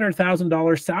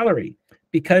 $300,000 salary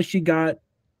because she got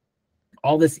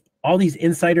all these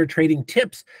insider trading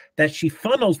tips that she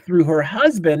funnels through her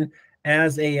husband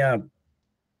as a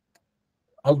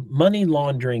money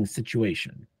laundering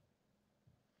situation.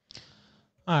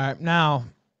 All right. Now,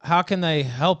 how can they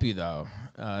help you though,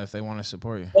 if they want to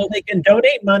support you? Well, they can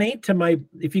donate money to my,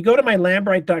 if you go to my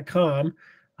Lambright.com,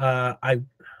 I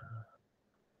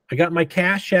got my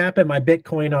Cash App and my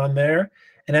Bitcoin on there.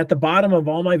 And at the bottom of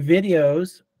all my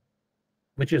videos,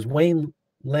 which is Wayne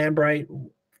Lambright,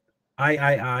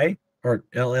 III, or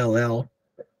LLL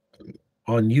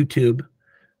on YouTube,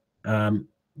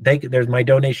 there's my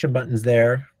donation buttons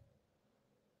there.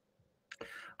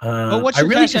 Well, what's your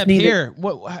Cash App here?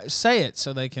 What, say it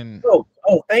so they can. Oh,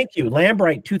 thank you.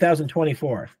 Lambright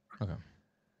 2024. Okay.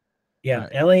 Yeah,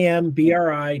 right.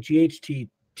 LAMBRIGHT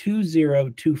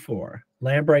 2024.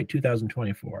 Lambright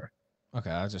 2024. Okay,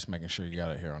 I was just making sure you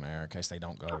got it here on air in case they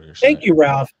don't go to your Thank site. you,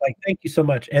 Ralph. Thank you so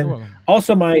much. And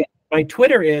also my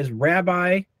Twitter is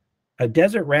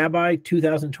Desert Rabbi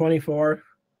 2024.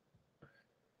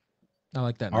 I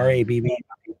like that. RABB.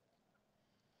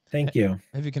 Thank you.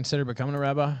 Have you considered becoming a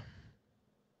rabbi?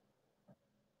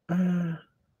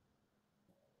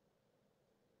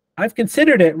 I've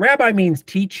considered it. Rabbi means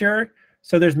teacher.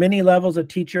 So there's many levels of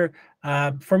teacher.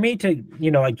 For me to,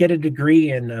 I get a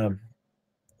degree in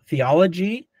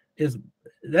theology,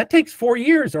 that takes 4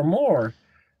 years or more.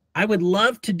 I would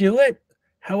love to do it.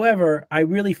 However, I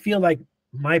really feel like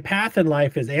my path in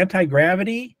life is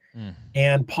anti-gravity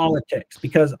and politics,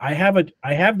 because I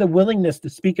have the willingness to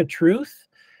speak a truth,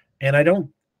 and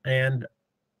I'm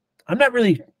not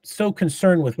really so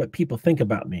concerned with what people think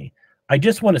about me. I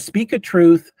just want to speak a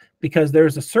truth because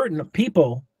there's a certain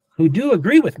people who do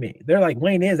agree with me. They're like,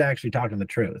 Wayne is actually talking the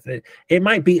truth. It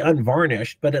might be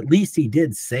unvarnished, but at least he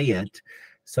did say it.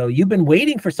 So you've been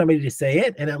waiting for somebody to say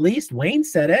it, and at least Wayne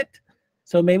said it.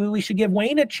 So maybe we should give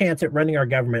Wayne a chance at running our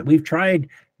government. We've tried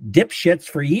dipshits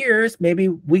for years. Maybe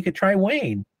we could try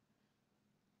Wayne.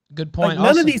 Good point.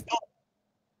 Like, none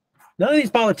of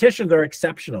these politicians are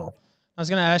exceptional. I was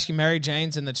going to ask you, Mary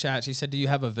Jane's in the chat. She said, do you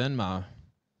have a Venmo?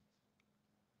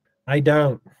 I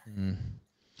don't.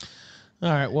 All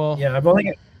right. Well, yeah, I've only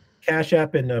got Cash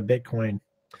App and Bitcoin.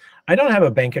 I don't have a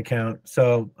bank account.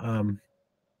 So,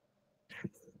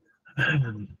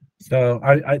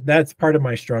 that's part of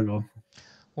my struggle.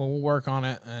 Well, we'll work on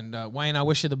it. And Wayne, I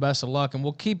wish you the best of luck, and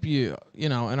we'll keep you,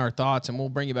 in our thoughts, and we'll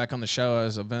bring you back on the show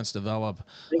as events develop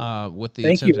with the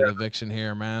attempted eviction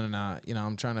here, man. And,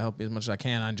 I'm trying to help you as much as I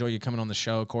can. I enjoy you coming on the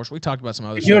show. Of course, we talked about some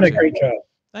other stuff. You're doing a great job.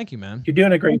 Thank you, man. You're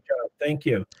doing a great job. Thank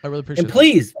you. I really appreciate it. And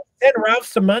please send Ralph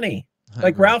some money.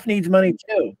 Like Ralph needs money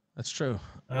too. That's true.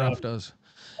 Ralph does.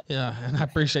 Yeah, and I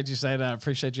appreciate you saying that. I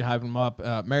appreciate you hyping him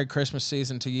up. Merry Christmas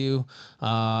season to you,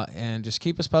 and just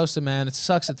keep us posted, man. It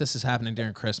sucks that this is happening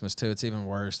during Christmas, too. It's even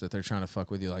worse that they're trying to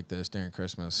fuck with you like this during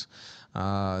Christmas.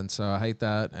 And so I hate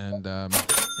that, and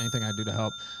anything I do to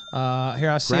help.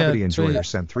 Here, I see Gravity Enjoyer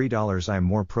sent $3. I am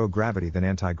more pro-gravity than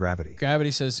anti-gravity.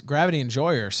 Gravity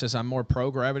Enjoyer says I'm more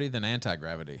pro-gravity than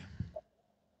anti-gravity.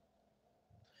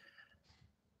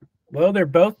 Well, they're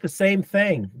both the same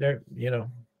thing.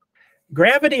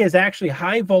 Gravity is actually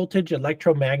high voltage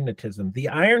electromagnetism. The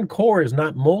iron core is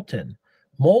not molten.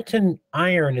 Molten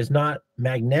iron is not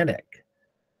magnetic.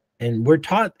 And we're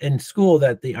taught in school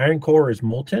that the iron core is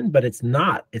molten, but it's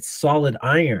not. It's solid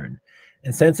iron.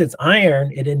 And since it's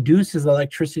iron, it induces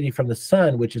electricity from the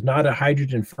sun, which is not a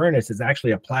hydrogen furnace. It's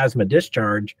actually a plasma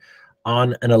discharge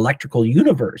on an electrical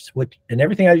universe, and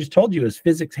everything I just told you is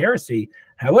physics heresy.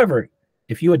 However,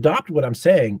 if you adopt what I'm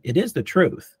saying, it is the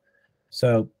truth.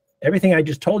 So everything I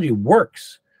just told you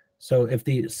works. So if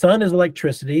the sun is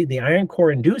electricity, the iron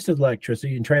core induces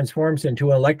electricity and transforms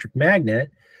into an electric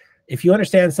magnet. If you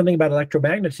understand something about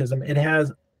electromagnetism, it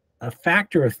has a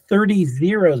factor of 30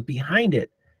 zeros behind it.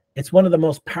 It's one of the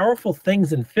most powerful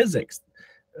things in physics.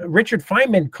 Richard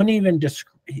Feynman couldn't even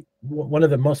one of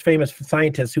the most famous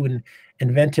scientists who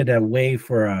invented a way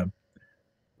for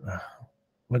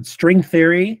string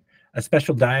theory, a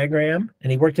special diagram,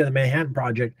 and he worked at the Manhattan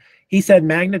Project. He said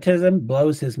magnetism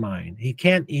blows his mind. He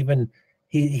can't even,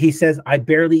 he says, I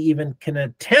barely even can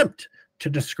attempt to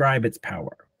describe its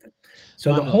power.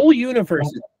 So the whole universe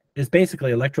is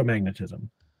basically electromagnetism.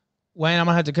 Wayne, I'm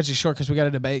gonna have to cut you short because we got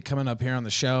a debate coming up here on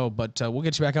the show, but we'll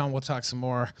get you back on. We'll talk some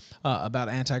more about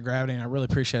anti-gravity, and I really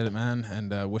appreciate it, man,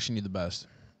 and wishing you the best.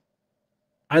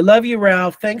 I love you,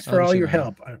 Ralph. Thanks for all your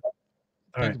help.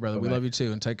 Thank you, brother. We love you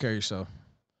too, and take care of yourself.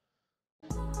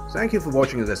 Thank you for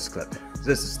watching this clip.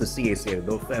 This is the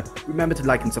CACA. Remember to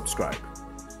like and subscribe.